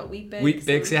 They talk about wheat bix. Wheat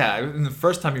bix, yeah. And the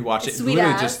first time you watch it, sweet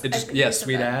literally ass.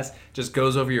 Sweet ass just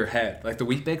goes over your head. Like the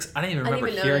wheat bix, I didn't even remember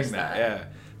hearing that. Yeah.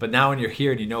 But now when you're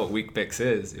here and you know what wheat bix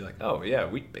is, you're like, oh yeah,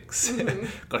 wheat bix.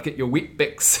 Mm-hmm. Gotta get your wheat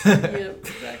bix. Yeah,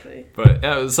 exactly.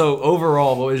 But so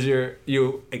overall, what was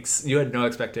you had no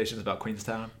expectations about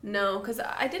Queenstown? No, because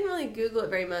I didn't really Google it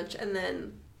very much, and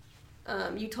then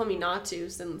you told me not to,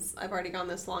 since I've already gone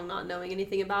this long not knowing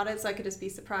anything about it, so I could just be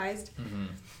surprised. Mm-hmm.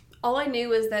 All I knew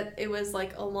was that it was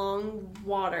like along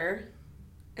water,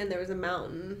 and there was a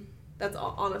mountain. That's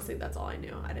all. Honestly, that's all I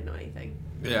knew. I didn't know anything.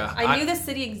 Yeah, I knew the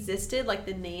city existed, like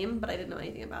the name, but I didn't know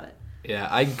anything about it. Yeah,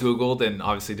 I Googled and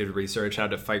obviously did research how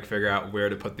to figure out where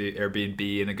to put the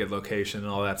Airbnb in a good location and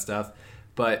all that stuff.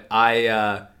 But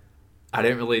I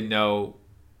didn't really know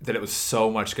that it was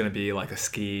so much going to be like a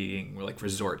skiing like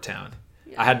resort town.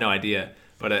 Yeah. I had no idea.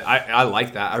 But I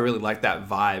like that. I really like that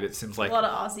vibe. It seems like a lot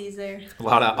of Aussies there. A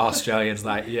lot of Australians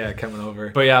coming over.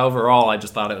 But yeah, overall, I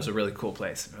just thought it was a really cool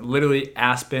place. Literally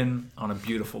Aspen on a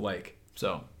beautiful lake.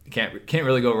 So you can't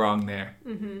really go wrong there.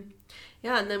 Mm-hmm.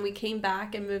 Yeah, and then we came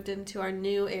back and moved into our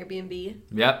new Airbnb.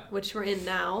 Yep. Which we're in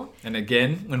now. And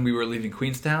again, when we were leaving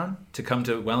Queenstown to come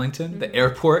to Wellington, the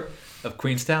airport of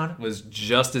Queenstown was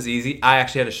just as easy. I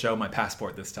actually had to show my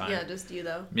passport this time. Yeah, just you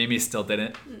though. Mimi still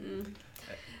didn't. Mm-mm.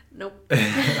 Nope.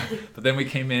 But then we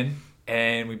came in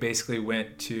and we basically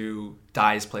went to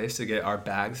Di's place to get our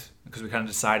bags because we kind of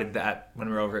decided that when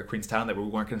we were over at Queenstown that we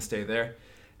weren't going to stay there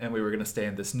and we were going to stay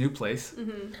in this new place,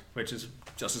 which is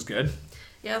just as good.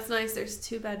 Yeah, it's nice. There's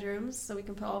 2 bedrooms, so we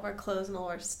can put all of our clothes and all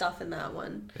our stuff in that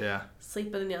one. Yeah.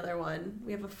 Sleep in the other one.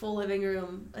 We have a full living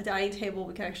room, a dining table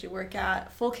we can actually work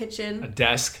at, full kitchen. A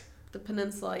desk. The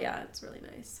peninsula, yeah, it's really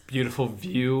nice. Beautiful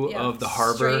view of the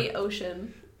harbor. Straight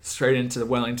ocean. Straight into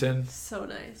Wellington. So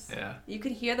nice. Yeah. You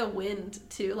could hear the wind,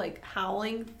 too, like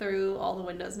howling through all the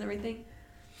windows and everything.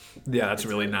 Yeah, that's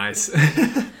really nice.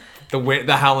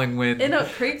 The howling wind.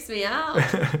 It creeps me out.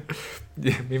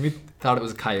 Yeah, maybe thought it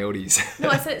was coyotes. No,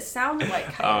 I said it sounded like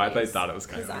coyotes. Oh, I thought you thought it was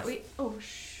coyotes. Oh,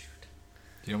 shoot.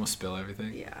 Did you almost spill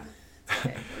everything? Yeah. It's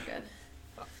okay,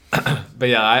 we're good. But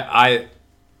yeah,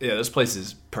 this place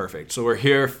is perfect. So we're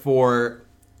here for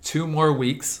 2 more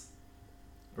weeks.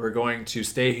 We're going to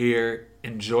stay here,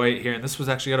 enjoy it here. And this was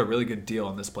actually got a really good deal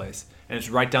on this place. And it's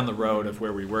right down the road of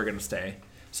where we were going to stay.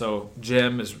 So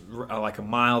gym is like a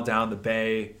mile down the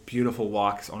bay. Beautiful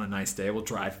walks on a nice day. We'll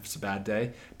drive if it's a bad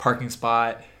day. Parking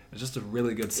spot. It's just a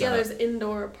really good setup. Yeah, there's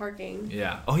indoor parking.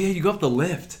 Yeah. Oh yeah, you go up the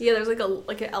lift. Yeah, there's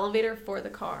like an elevator for the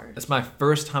car. It's my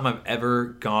first time I've ever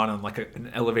gone on like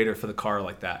an elevator for the car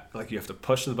like that. Like you have to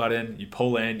push the button, you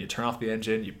pull in, you turn off the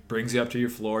engine, it brings you up to your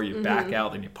floor, you back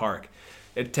out, then you park.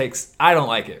 I don't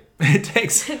like it. It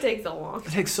takes It takes so long.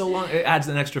 It takes so long. It adds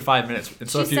an extra 5 minutes. And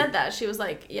so She said that. She was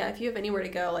like, yeah, if you have anywhere to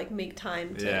go, like make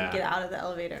time to get out of the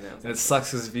elevator. And I was And it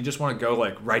sucks because if you just want to go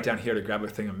like right down here to grab a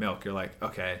thing of milk, you're like,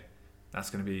 okay, that's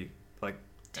going to be like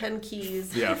 10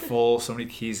 keys. Yeah, full, so many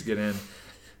keys to get in.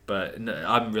 But no,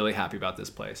 I'm really happy about this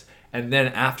place. And then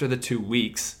after the 2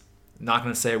 weeks, not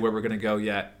going to say where we're going to go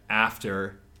yet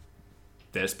after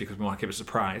this because we want to keep it a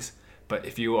surprise. But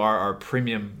if you are our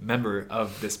premium member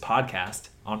of this podcast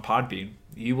on Podbean,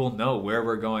 you will know where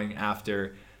we're going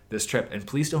after this trip. And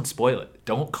please don't spoil it.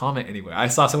 Don't comment anywhere. I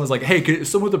saw someone's like, hey,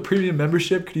 someone with a premium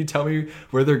membership, can you tell me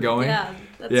where they're going? Yeah,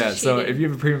 that's yeah. cheating. So if you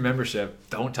have a premium membership,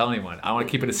 don't tell anyone. I want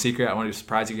to keep it a secret. I want to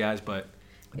surprise you guys, but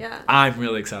yeah, I'm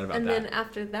really excited about and that. then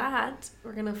after that,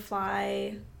 we're going to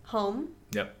fly home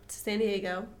Yep. to San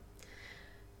Diego.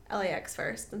 LAX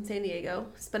first, then San Diego.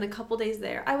 Spend a couple days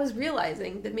there. I was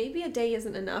realizing that maybe a day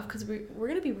isn't enough because we're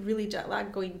going to be really jet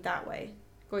lagged going that way,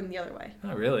 going the other way.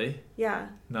 Oh, really? Yeah.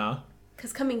 No.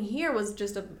 Because coming here was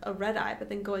just a red eye, but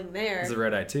then going there. It's a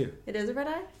red eye too. It is a red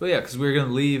eye? Well, yeah, because we were going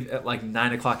to leave at like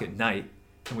 9 o'clock at night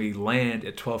and we land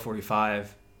at 12:45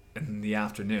 in the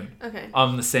afternoon. Okay.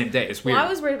 On the same day. It's weird. Well, I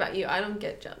was worried about you. I don't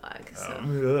get jet lag. So.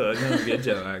 I don't get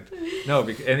jet lagged. No,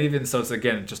 and even so, it's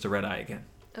again just a red eye again.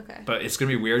 Okay. But it's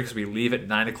going to be weird because we leave at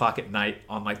 9 o'clock at night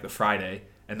on like the Friday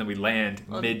and then we land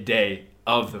midday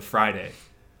of the Friday.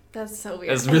 That's so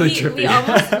weird. It's really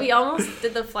trippy. We almost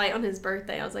did the flight on his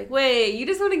birthday. I was like, wait, you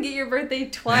just want to get your birthday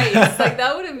twice. Like,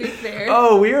 that wouldn't be fair.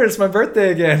 Oh, weird. It's my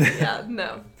birthday again. Yeah,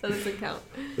 no. That doesn't count.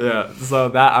 Yeah, so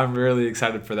that I'm really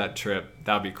excited for that trip.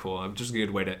 That would be cool. Just a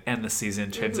good way to end the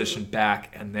season, transition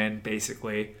back, and then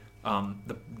basically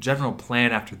the general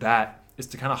plan after that is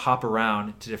to kind of hop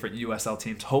around to different USL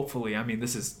teams. Hopefully, I mean,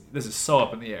 this is so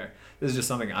up in the air. This is just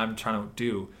something I'm trying to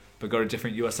do, but go to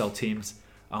different USL teams.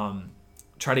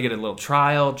 Try to get a little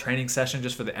training session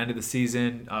just for the end of the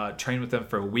season, train with them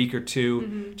for a week or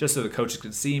two, just so the coaches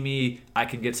can see me, I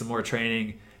can get some more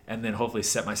training, and then hopefully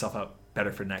set myself up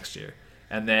better for next year.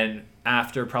 And then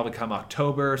after probably come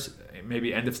October,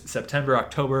 maybe end of September,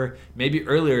 October, maybe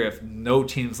earlier if no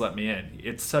teams let me in.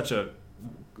 It's such a,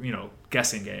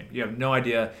 guessing game. You have no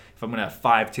idea if I'm going to have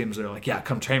 5 teams that are like, yeah,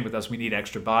 come train with us, we need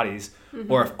extra bodies.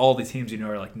 Or if all the teams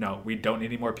are like, no, we don't need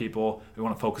any more people, we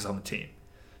want to focus on the team.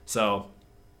 So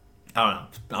I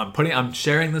don't know. I'm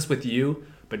sharing this with you,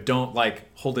 but don't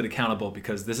hold it accountable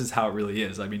because this is how it really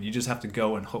is. I mean, you just have to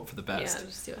go and hope for the best. Yeah,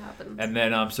 just see what happens. And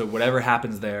then so whatever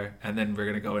happens there, and then we're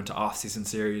gonna go into off-season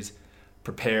series,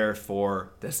 prepare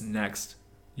for this next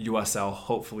USL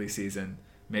hopefully season,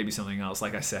 maybe something else.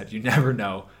 Like I said, you never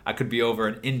know. I could be over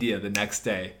in India the next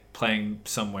day playing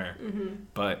somewhere,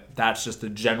 but that's just the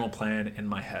general plan in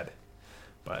my head.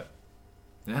 But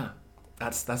yeah,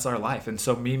 that's our life. And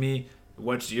so Mimi,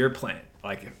 what's your plan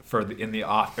for in the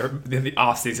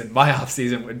off season, my off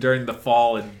season during the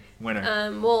fall and winter?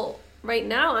 Well, right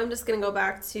now I'm just gonna go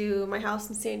back to my house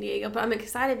in San Diego, but I'm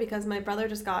excited because my brother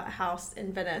just got a house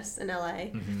in Venice in LA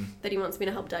that he wants me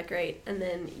to help decorate, and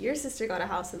then your sister got a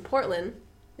house in Portland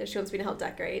that she wants me to help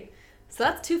decorate. So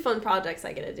that's 2 fun projects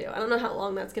I get to do. I don't know how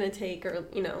long that's gonna take or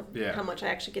how much I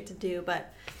actually get to do,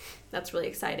 but that's really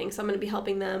exciting. So I'm gonna be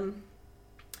helping them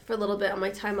for a little bit on my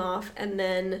time off, and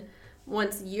then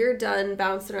once you're done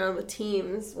bouncing around with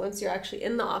teams, once you're actually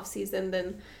in the off season,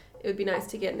 then it would be nice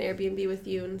to get an Airbnb with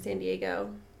you in San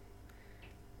Diego.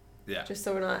 Yeah. Just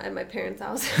so we're not at my parents'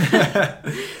 house.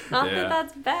 Not that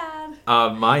that's bad.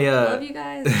 Love you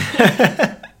guys.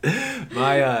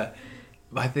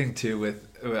 My thing too with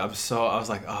I was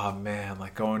like, oh man,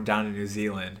 going down to New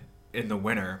Zealand in the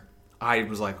winter. I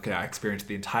was like, okay, I experienced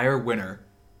the entire winter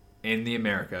in the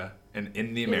America.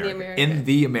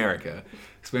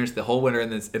 Experienced the whole winter in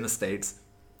the States,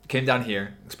 came down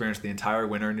here, experienced the entire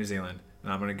winter in New Zealand,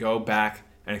 and I'm going to go back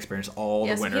and experience all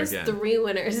the winter again. 3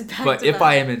 winters back But to if back.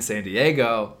 I am in San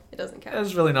Diego, it doesn't count.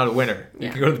 It's really not a winter. Yeah.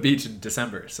 You can go to the beach in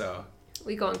December, so.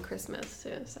 We go on Christmas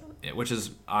too, so. Yeah, which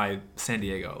is San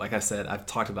Diego. Like I said, I've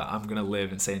talked about I'm going to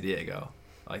live in San Diego.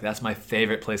 That's my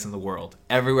favorite place in the world.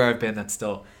 Everywhere I've been, that's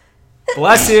still,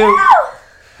 bless you.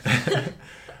 That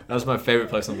was my favorite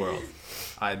place in the world.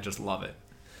 I just love it.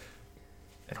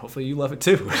 And hopefully you love it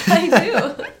too.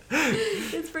 I do.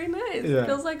 It's pretty nice. Yeah. It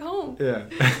feels like home. Yeah.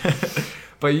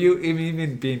 But you,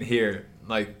 even being here,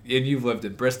 Like, and you've lived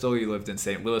in Bristol, you lived in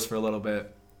St. Louis for a little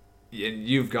bit, and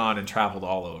you've gone and traveled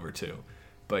all over too.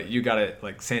 But you got it,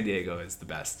 like, San Diego is the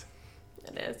best.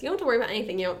 It is. You don't have to worry about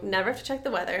anything. You don't never have to check the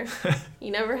weather.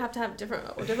 You never have to have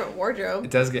different wardrobe.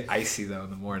 It does get icy though in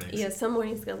the mornings. Yeah, some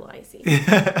mornings get a little icy.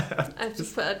 I have to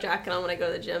put a jacket on when I go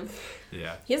to the gym.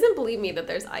 Yeah. He doesn't believe me that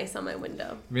there's ice on my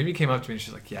window. Mimi came up to me and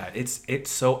she's like, "Yeah,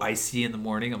 it's so icy in the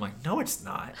morning." I'm like, "No, it's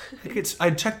not. Like, I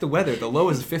checked the weather. The low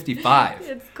is 55.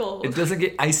 It's cold. It doesn't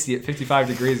get icy at 55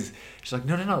 degrees." She's like,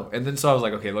 no. And then so I was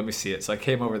like, okay, let me see it. So I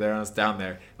came over there and I was down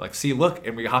there. Like, see, look.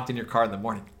 And we hopped in your car in the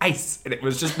morning. Ice. And it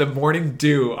was just the morning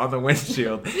dew on the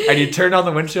windshield. And you turned on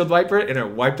the windshield wiper and it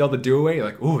wiped all the dew away. You're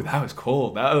like, ooh, that was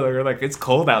cold. You're like, it's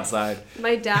cold outside.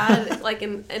 My dad, like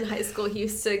in high school, he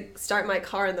used to start my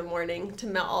car in the morning to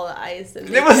melt all the ice and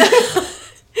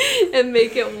and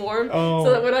make it warm, so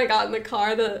that when I got in the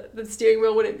car, the steering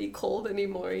wheel wouldn't be cold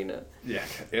anymore, you know. Yeah.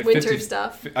 Winter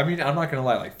stuff. I mean, I'm not going to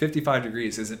lie. Like, 55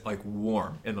 degrees isn't, like,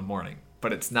 warm in the morning,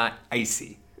 but it's not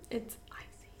icy. It's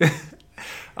icy.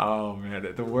 Oh,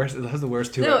 man. The worst. That was the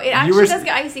worst, too. No, it actually does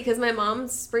get icy because my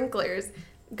mom's sprinklers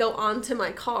go onto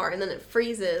my car, and then it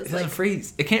freezes. It doesn't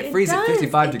freeze. It can't freeze at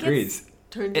 55 degrees.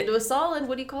 Turned into a solid.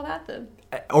 What do you call that, then?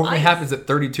 It only happens at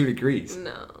 32 degrees.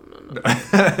 No.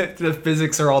 The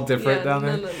physics are all different down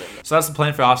there. No. So that's the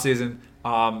plan for off season.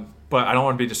 But I don't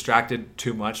want to be distracted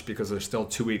too much because there's still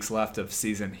 2 weeks left of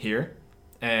season here.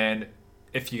 And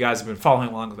if you guys have been following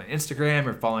along with my Instagram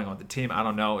or following on the team, I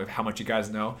don't know how much you guys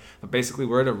know. But basically,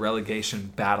 we're at a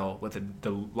relegation battle with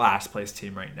the last place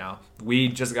team right now. We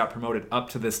just got promoted up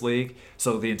to this league.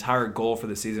 So the entire goal for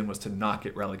the season was to not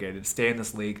get relegated, stay in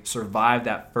this league, survive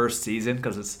that first season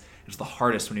because it's the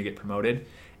hardest when you get promoted.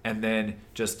 And then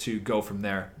just to go from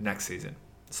there next season.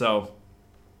 So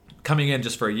coming in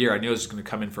just for a year, I knew I was just going to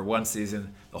come in for one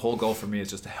season. The whole goal for me is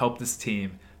just to help this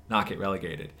team not get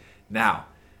relegated. Now,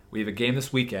 we have a game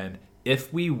this weekend.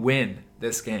 If we win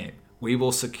this game, we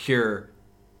will secure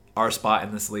our spot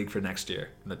in this league for next year,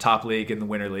 in the top league, in the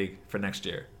winter league for next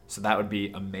year. So that would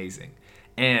be amazing.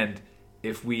 And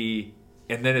if the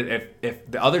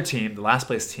other team, the last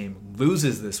place team,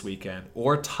 loses this weekend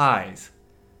or ties,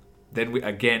 then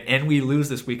we lose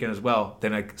this weekend as well,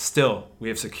 then we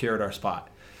have secured our spot.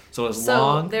 So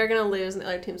they're gonna lose and the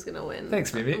other team's gonna win.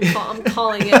 Thanks, Mimi. I'm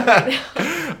calling it right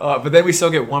now. But then we still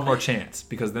get one more chance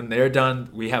because then they're done.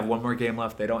 We have one more game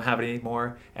left. They don't have it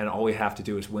anymore, and all we have to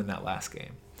do is win that last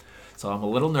game. So I'm a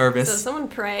little nervous. So someone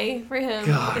pray for him.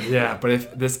 God, yeah. But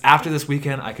after this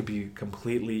weekend, I could be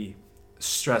completely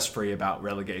stress-free about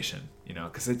relegation. You know,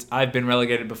 because I've been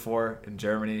relegated before in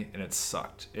Germany, and it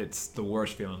sucked. It's the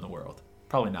worst feeling in the world.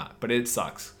 Probably not, but it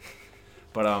sucks.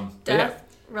 But Death,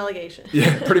 relegation.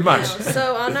 Yeah, pretty much.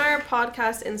 So on our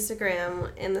podcast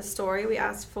Instagram, in the story, we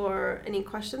asked for any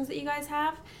questions that you guys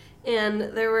have, and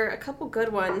there were a couple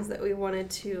good ones that we wanted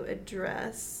to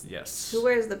address. Yes. Who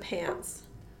wears the pants?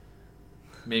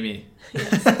 Mimi.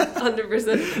 Yes,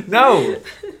 100%. No.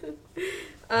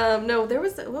 No, what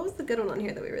was the good one on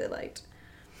here that we really liked?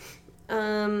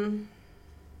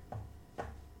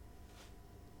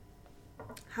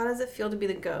 How does it feel to be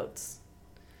the GOATs?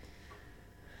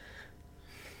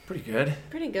 Pretty good.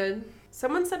 Pretty good.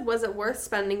 Someone said, was it worth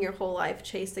spending your whole life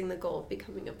chasing the goal of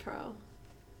becoming a pro?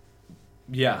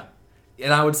 Yeah.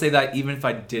 And I would say that even if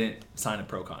I didn't sign a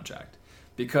pro contract.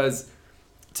 Because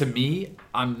to me,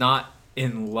 I'm not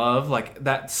in love. Like,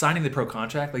 that signing the pro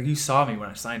contract, like, you saw me when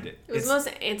I signed it. It was the most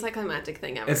anticlimactic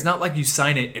thing ever. It's not like you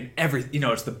sign it and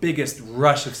it's the biggest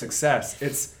rush of success.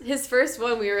 It's his first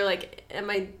one. We were like at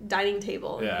my dining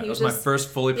table. Yeah, it was my first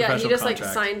fully professional contract. contract. Yeah, he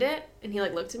just like signed it and he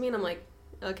like looked at me and I'm like,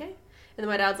 okay. And then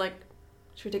my dad's like,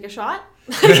 should we take a shot?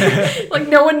 Like,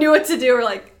 no one knew what to do. We're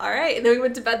like, all right. And then we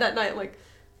went to bed that night. I'm like,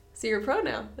 so you're a pro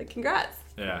now. Like, congrats.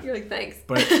 Yeah. You're like, thanks.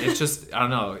 But it's just, I don't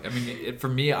know. I mean, for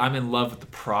me, I'm in love with the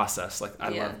process. Like, I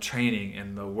love training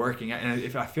and the working.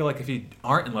 And I feel like if you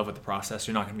aren't in love with the process,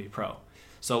 you're not going to be a pro.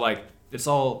 So, like, it's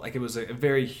all, like, it was a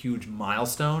very huge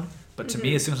milestone. But to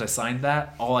me, as soon as I signed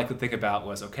that, all I could think about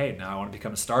was, okay, now I want to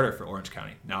become a starter for Orange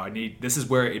County. Now this is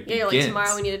where it begins. Yeah, like,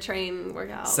 tomorrow we need to train, work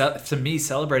out. To me,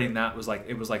 celebrating that was like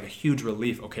a huge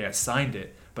relief. Okay, I signed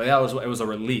it. But it was a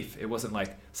relief. It wasn't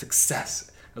like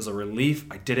success. It was a relief.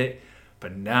 I did it.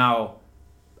 But now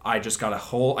I just got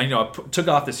I took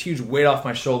off this huge weight off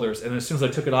my shoulders. And as soon as I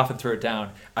took it off and threw it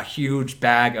down, a huge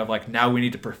bag of like, now we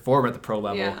need to perform at the pro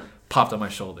level popped on my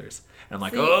shoulders. And I'm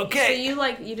like, okay. So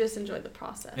you just enjoyed the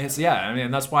process.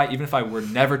 And that's why even if I were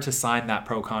never to sign that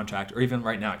pro contract, or even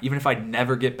right now, even if I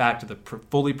never get back to the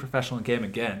fully professional game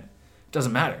again, it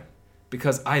doesn't matter.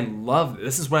 Because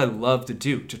this is what I love to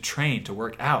do, to train, to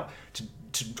work out, to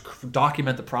to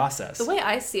document the process. The way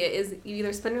I see it is you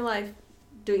either spend your life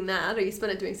doing that or you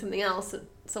spend it doing something else.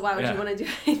 So why would you want to do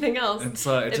anything else and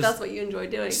so if that's what you enjoy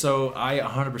doing? So I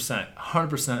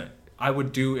 100%, I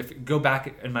would do, if go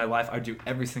back in my life, I'd do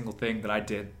every single thing that I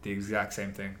did the exact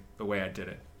same thing, the way I did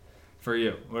it. For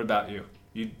you, what about you?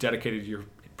 You dedicated your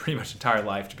pretty much entire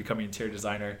life to becoming an interior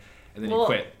designer, and then you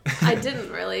quit. I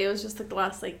didn't really. It was just like the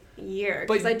last year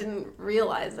because I didn't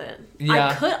realize it.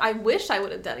 Yeah. I wish I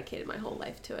would have dedicated my whole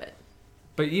life to it.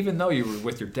 But even though you were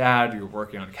with your dad, you were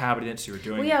working on cabinets, you were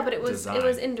doing but it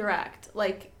was indirect.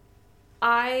 Like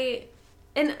I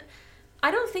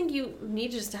don't think you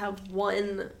need just to have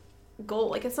one goal.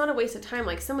 Like it's not a waste of time.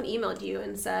 Like someone emailed you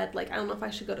and said like I don't know if I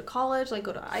should go to college, like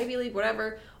go to Ivy League,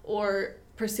 whatever, or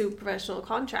pursue a professional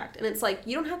contract. And it's like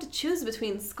you don't have to choose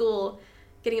between school,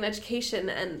 getting an education,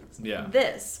 and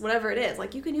this, whatever it is.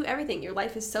 Like you can do everything. Your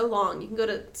life is so long. You can go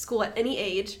to school at any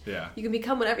age. Yeah. You can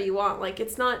become whatever you want. Like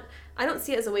it's not, I don't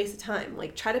see it as a waste of time.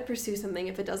 Like try to pursue something.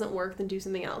 If it doesn't work, then do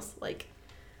something else. Like.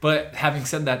 But having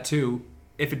said that too,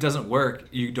 if it doesn't work,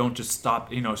 you don't just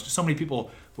stop. You know, so many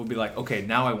people will be like, okay,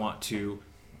 now I want to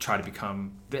try to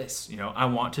become this. You know, I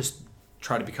want to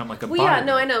try to become like a bodybuilder. Yeah,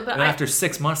 no, I know, but and after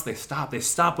 6 months they stop. They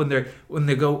stop when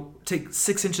they go take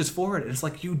 6 inches forward, and it's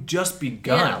like you just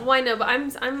begun. Yeah, well, I know, but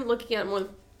I'm looking at more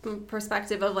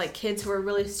perspective of like kids who are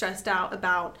really stressed out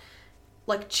about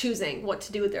like choosing what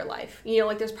to do with their life. You know,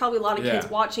 like there's probably a lot of kids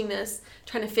watching this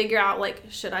trying to figure out like,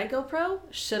 should I go pro?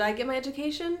 Should I get my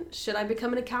education? Should I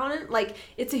become an accountant? Like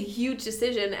it's a huge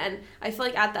decision, and I feel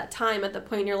like at that time, at the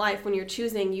point in your life when you're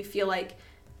choosing, you feel like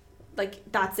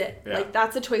that's it. Yeah. Like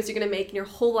that's a choice you're going to make, and your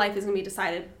whole life is going to be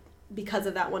decided because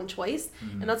of that one choice.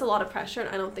 Mm-hmm. And that's a lot of pressure, and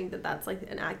I don't think that that's like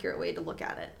an accurate way to look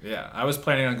at it. Yeah, I was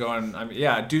planning on going,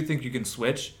 I do think you can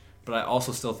switch, but I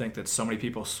also still think that so many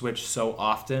people switch so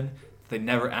often they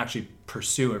never actually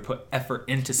pursue or put effort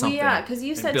into something. Well, yeah, because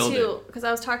you said too, because I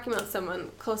was talking about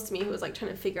someone close to me who was like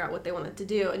trying to figure out what they wanted to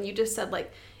do, and you just said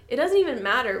like, it doesn't even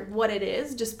matter what it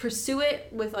is, just pursue it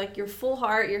with like your full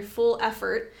heart, your full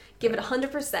effort, give it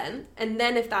 100%, and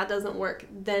then if that doesn't work,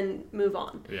 then move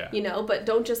on. Yeah. You know, but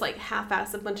don't just like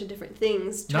half-ass a bunch of different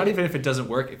things. Not even if it doesn't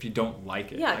work, if you don't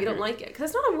like it. Yeah, if you don't like it,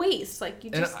 because it's not a waste. Like you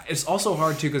just. And it's also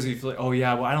hard too because you feel like, oh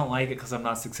yeah, well I don't like it because I'm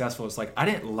not successful. It's like I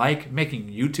didn't like making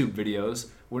YouTube videos.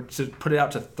 To put it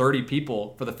out to 30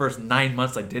 people for the first 9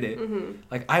 months I did it. Mm-hmm.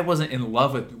 Like I wasn't in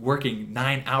love with working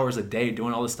 9 hours a day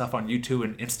doing all this stuff on YouTube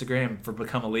and Instagram for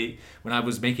Become Elite when I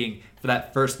was making for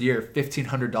that first year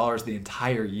 $1,500 the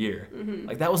entire year. Mm-hmm.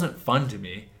 Like that wasn't fun to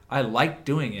me. I liked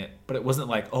doing it, but it wasn't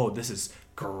like, oh, this is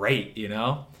great, you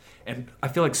know? And I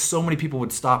feel like so many people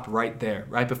would stop right there,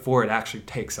 right before it actually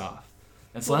takes off.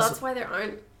 And so that's why there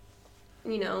aren't,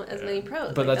 you know, as many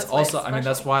pros. But like, that's also, I mean,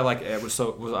 that's why like I was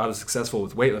successful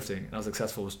with weightlifting, and I was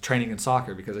successful with training in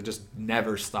soccer because I just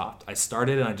never stopped. I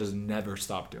started and I just never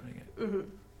stopped doing it. Mm-hmm.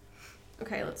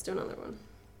 Okay, let's do another one.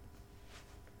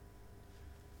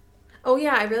 Oh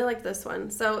yeah, I really like this one.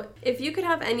 So if you could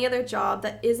have any other job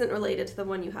that isn't related to the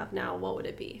one you have now, what would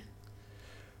it be?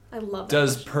 I love that.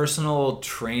 Does personal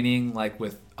training like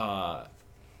with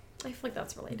I feel like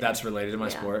that's related. That's related to my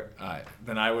sport.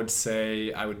 Then I would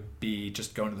say I would be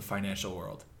just going to the financial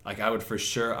world. Like I would for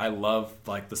sure. I love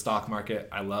like the stock market.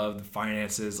 I love the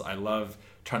finances. I love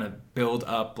trying to build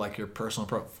up like your personal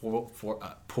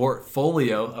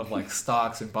portfolio of like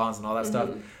stocks and bonds and all that stuff.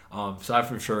 So I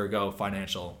for sure go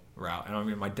financial route. And I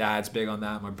mean my dad's big on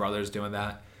that. My brother's doing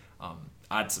that.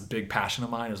 That's a big passion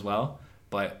of mine as well.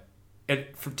 But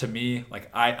to me, like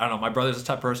I don't know, my brother's the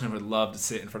type of person who would love to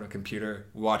sit in front of a computer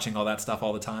watching all that stuff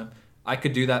all the time. I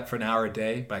could do that for an hour a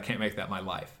day, but I can't make that my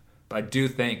life. But I do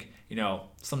think, you know,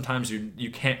 sometimes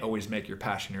you can't always make your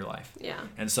passion your life. Yeah.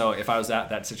 And so if I was at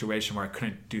that situation where I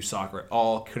couldn't do soccer at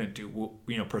all, couldn't do,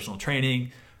 you know, personal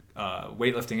training,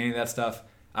 weightlifting, any of that stuff,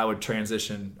 I would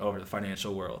transition over to the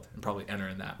financial world and probably enter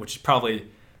in that, which probably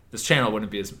this channel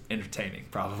wouldn't be as entertaining,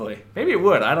 probably. Maybe it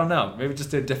would. I don't know. Maybe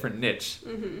just a different niche.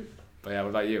 Mm-hmm. But yeah, what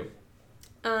about you?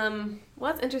 Well,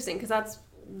 that's interesting because that's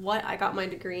what I got my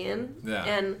degree in. Yeah.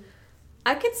 And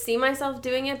I could see myself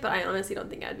doing it, but I honestly don't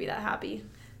think I'd be that happy.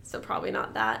 So probably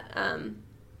not that.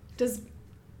 Does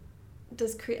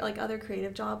like other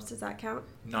creative jobs, does that count?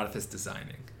 Not if it's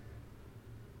designing.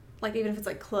 Like even if it's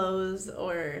like clothes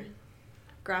or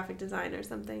graphic design or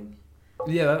something.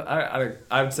 Yeah,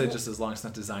 I would say just as long as it's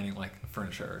not designing like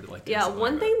furniture or like. Yeah,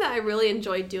 one thing that I really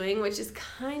enjoy doing, which is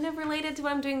kind of related to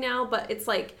what I'm doing now, but it's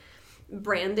like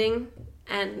branding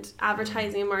and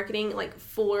advertising and marketing like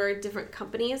for different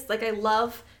companies. Like I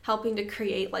love helping to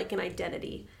create like an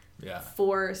identity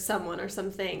for someone or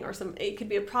something or it could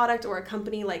be a product or a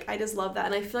company. Like, I just love that.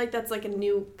 And I feel like that's like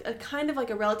a kind of like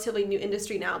a relatively new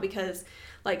industry now, because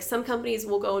like some companies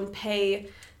will go and pay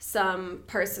some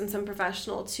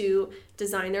professional to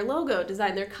design their logo,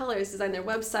 design their colors, design their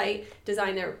website,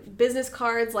 design their business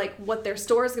cards, like what their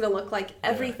store is going to look like,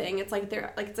 everything. It's like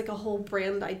it's like a whole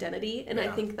brand identity. And I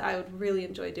think that I would really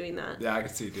enjoy doing that. Yeah, I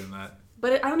could see you doing that.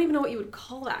 But I don't even know what you would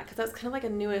call that, because that's kind of like a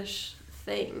newish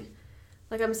thing.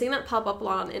 Like, I'm seeing that pop up a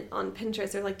lot on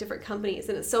Pinterest. There's like different companies,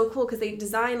 and it's so cool because they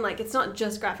design, like, it's not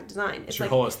just graphic design. It's your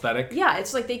whole aesthetic? Yeah,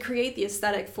 it's like they create the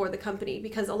aesthetic for the company,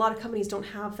 because a lot of companies don't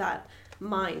have that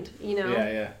mind, you know?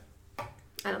 Yeah.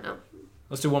 I don't know.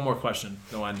 Let's do one more question,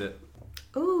 then we'll end it.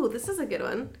 Ooh, this is a good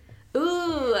one.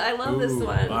 Ooh, I love this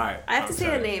one. All right. I have to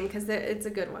say a name because it's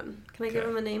a good one. Can I give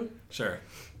him a name? Sure.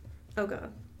 Oh,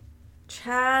 God.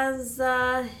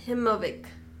 Chazahimovic.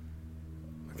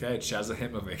 Okay,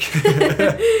 Chazahimovic.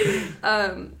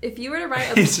 If you were to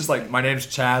write He's just like, my name's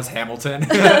Chaz Hamilton.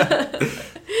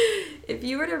 If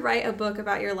you were to write a book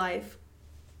about your life,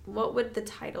 what would the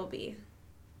title be?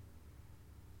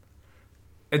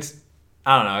 I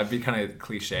don't know, it'd be kind of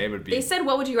cliche. It would be. They said,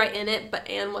 what would you write in it,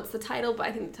 and what's the title? But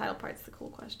I think the title part's the cool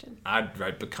question. I'd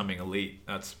write Becoming Elite.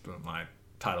 That's what my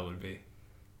title would be.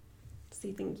 So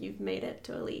you think you've made it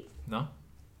to elite? No.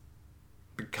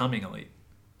 Becoming Elite.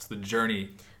 It's the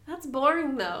journey. That's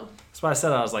boring, though. That's why I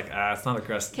said I was like, it's not a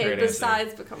great answer. Okay,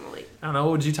 besides Become Elite. I don't know,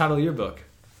 what would you title your book?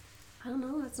 I don't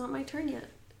know, it's not my turn yet.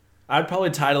 I'd probably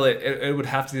title it, it would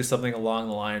have to do something along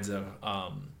the lines of,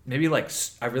 maybe like,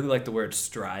 I really like the word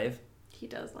strive. He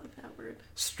does like that word.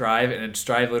 Strive, and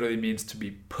strive literally means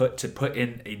to put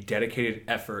in a dedicated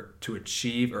effort to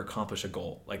achieve or accomplish a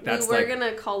goal. Like that's we're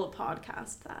gonna call a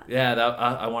podcast that. Yeah,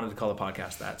 I wanted to call the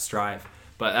podcast that, Strive.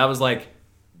 But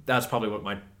that's probably what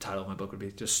my title of my book would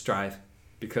be, just Strive,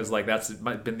 because like that's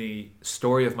been the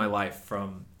story of my life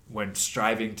from when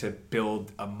striving to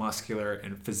build a muscular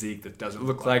and physique that doesn't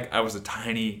look like I was a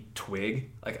tiny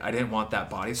twig. Like I didn't want that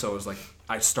body, so it was like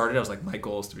I was like, my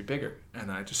goal is to be bigger,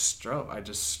 and I just strove. I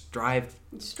just strived.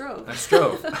 You strove. I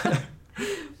strove.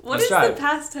 What is the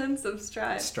past tense of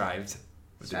strive? Strived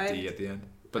with a D at the end.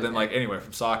 But then like anywhere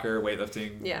from soccer,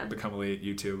 weightlifting, Become Elite,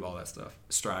 YouTube, all that stuff.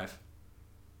 Strive.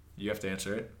 You have to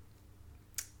answer it.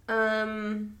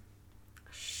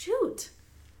 Shoot.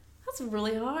 That's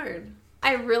really hard.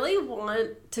 I really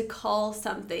want to call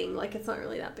something, like it's not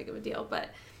really that big of a deal, but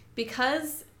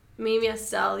because Mimi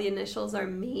Estelle, the initials are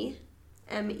me,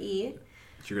 M-E.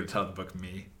 You're going to tell the book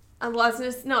me. I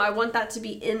want that to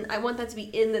be in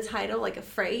the title, like a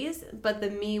phrase, but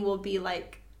the me will be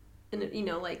like,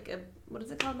 like a, what is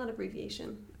it called? Not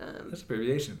abbreviation. That's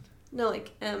abbreviation. No,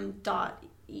 like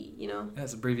M.E, you know?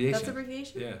 That's abbreviation. That's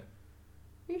abbreviation? Yeah.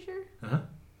 Are you sure? Uh-huh.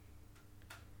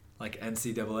 Like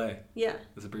NCAA. Yeah.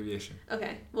 That's abbreviation.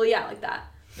 Okay. Well, yeah, like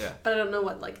that. Yeah. But I don't know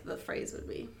what, like, the phrase would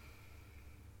be.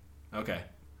 Okay.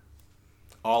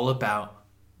 All about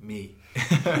me.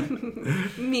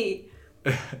 Me.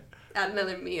 Add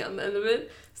another me on the end of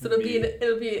it. So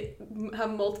it'll have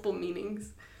multiple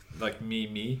meanings. Like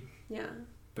me? Yeah.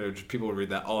 But people would read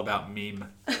that all about meme.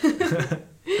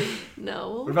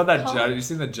 No. What about that judge? You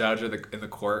seen the judge in the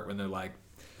court when they're like,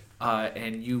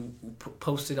 and you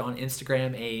posted on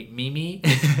Instagram a meme?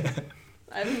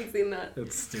 I haven't seen that.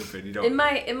 That's stupid. You don't. In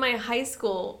my high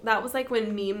school, that was like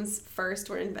when memes first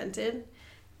were invented,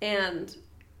 and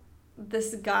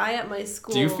this guy at my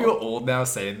school. Do you feel old now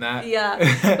saying that? Yeah,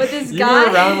 but this you guy. You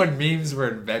were around when memes were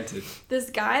invented. This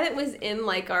guy that was in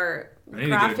like our. I need to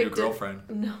get a new girlfriend.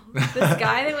 No, this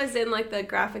guy that was in like the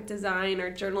graphic design or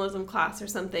journalism class or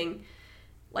something,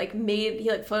 like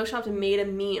photoshopped and made a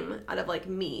meme out of like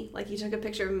me. Like he took a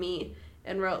picture of me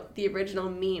and wrote the original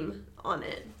meme on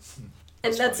it.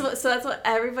 And that's what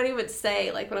everybody would say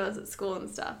like when I was at school and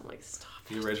stuff. I'm like, stop.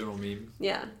 The original meme.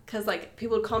 Yeah, because like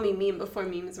people would call me meme before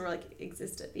memes were like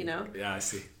existed, you know? Yeah, I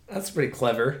see. That's pretty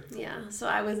clever. Yeah, so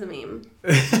I was a meme.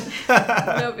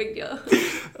 No big deal.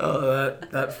 Oh,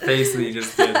 that face that you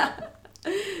just did. All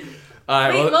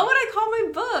right, Wait, what would I call my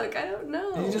book? I don't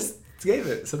know. You just gave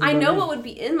it. I know what would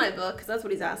be in my book because that's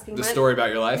what he's asking. The story about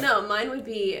your life? No, mine would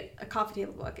be a coffee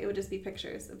table book. It would just be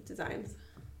pictures of designs.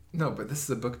 No, but this is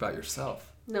a book about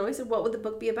yourself. No, he said, what would the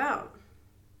book be about?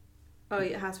 Oh,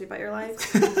 it has to be about your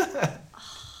life?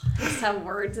 Just have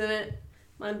words in it.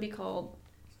 Mine would be called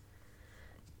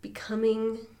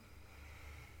Becoming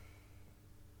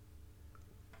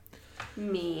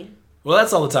Me. Well,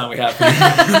 that's all the time we have for you.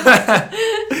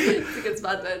 It's a good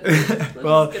spot then.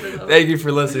 Well, thank you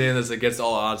for listening to this Against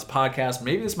All Odds podcast.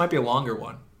 Maybe this might be a longer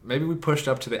one. Maybe we pushed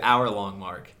up to the hour-long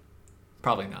mark.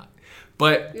 Probably not.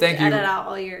 But thank you. Edit out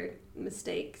all your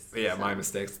mistakes. Yeah, my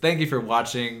mistakes. Thank you for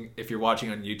watching. If you're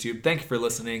watching on YouTube, thank you for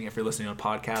listening. If you're listening on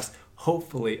podcast,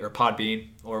 hopefully, or Podbean,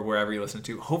 or wherever you listen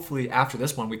to, hopefully after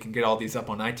this one, we can get all these up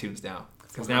on iTunes now.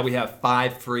 Because now we have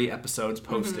 5 free episodes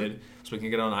posted, so we can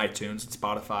get it on iTunes and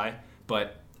Spotify.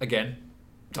 But again,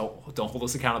 don't hold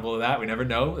us accountable to that. We never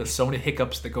know. There's so many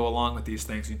hiccups that go along with these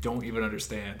things you don't even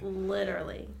understand.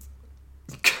 Literally.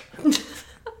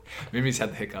 Mimi's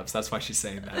had the hiccups. That's why she's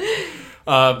saying that.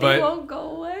 But they won't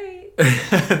go away.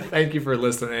 Thank you for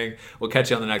listening. We'll catch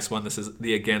you on the next one. This is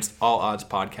the Against All Odds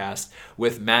podcast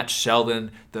with Matt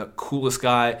Sheldon, the coolest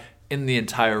guy in the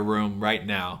entire room right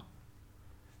now.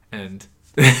 And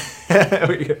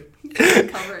Cover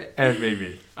it. And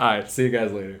Mimi. All right. See you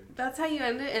guys later. That's how you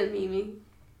end it, and Mimi.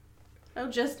 Oh,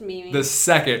 just Mimi. The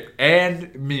second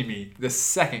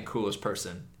coolest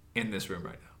person in this room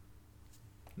right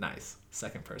now. Nice.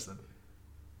 Second person.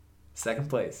 Second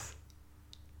place.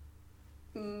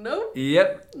 Nope.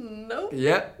 Yep. Nope.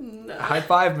 Yep. No. High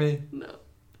five me. No.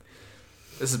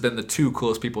 This has been the 2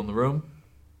 coolest people in the room,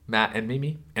 Matt and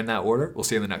Mimi, in that order. We'll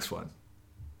see you in the next one.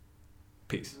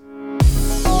 Peace.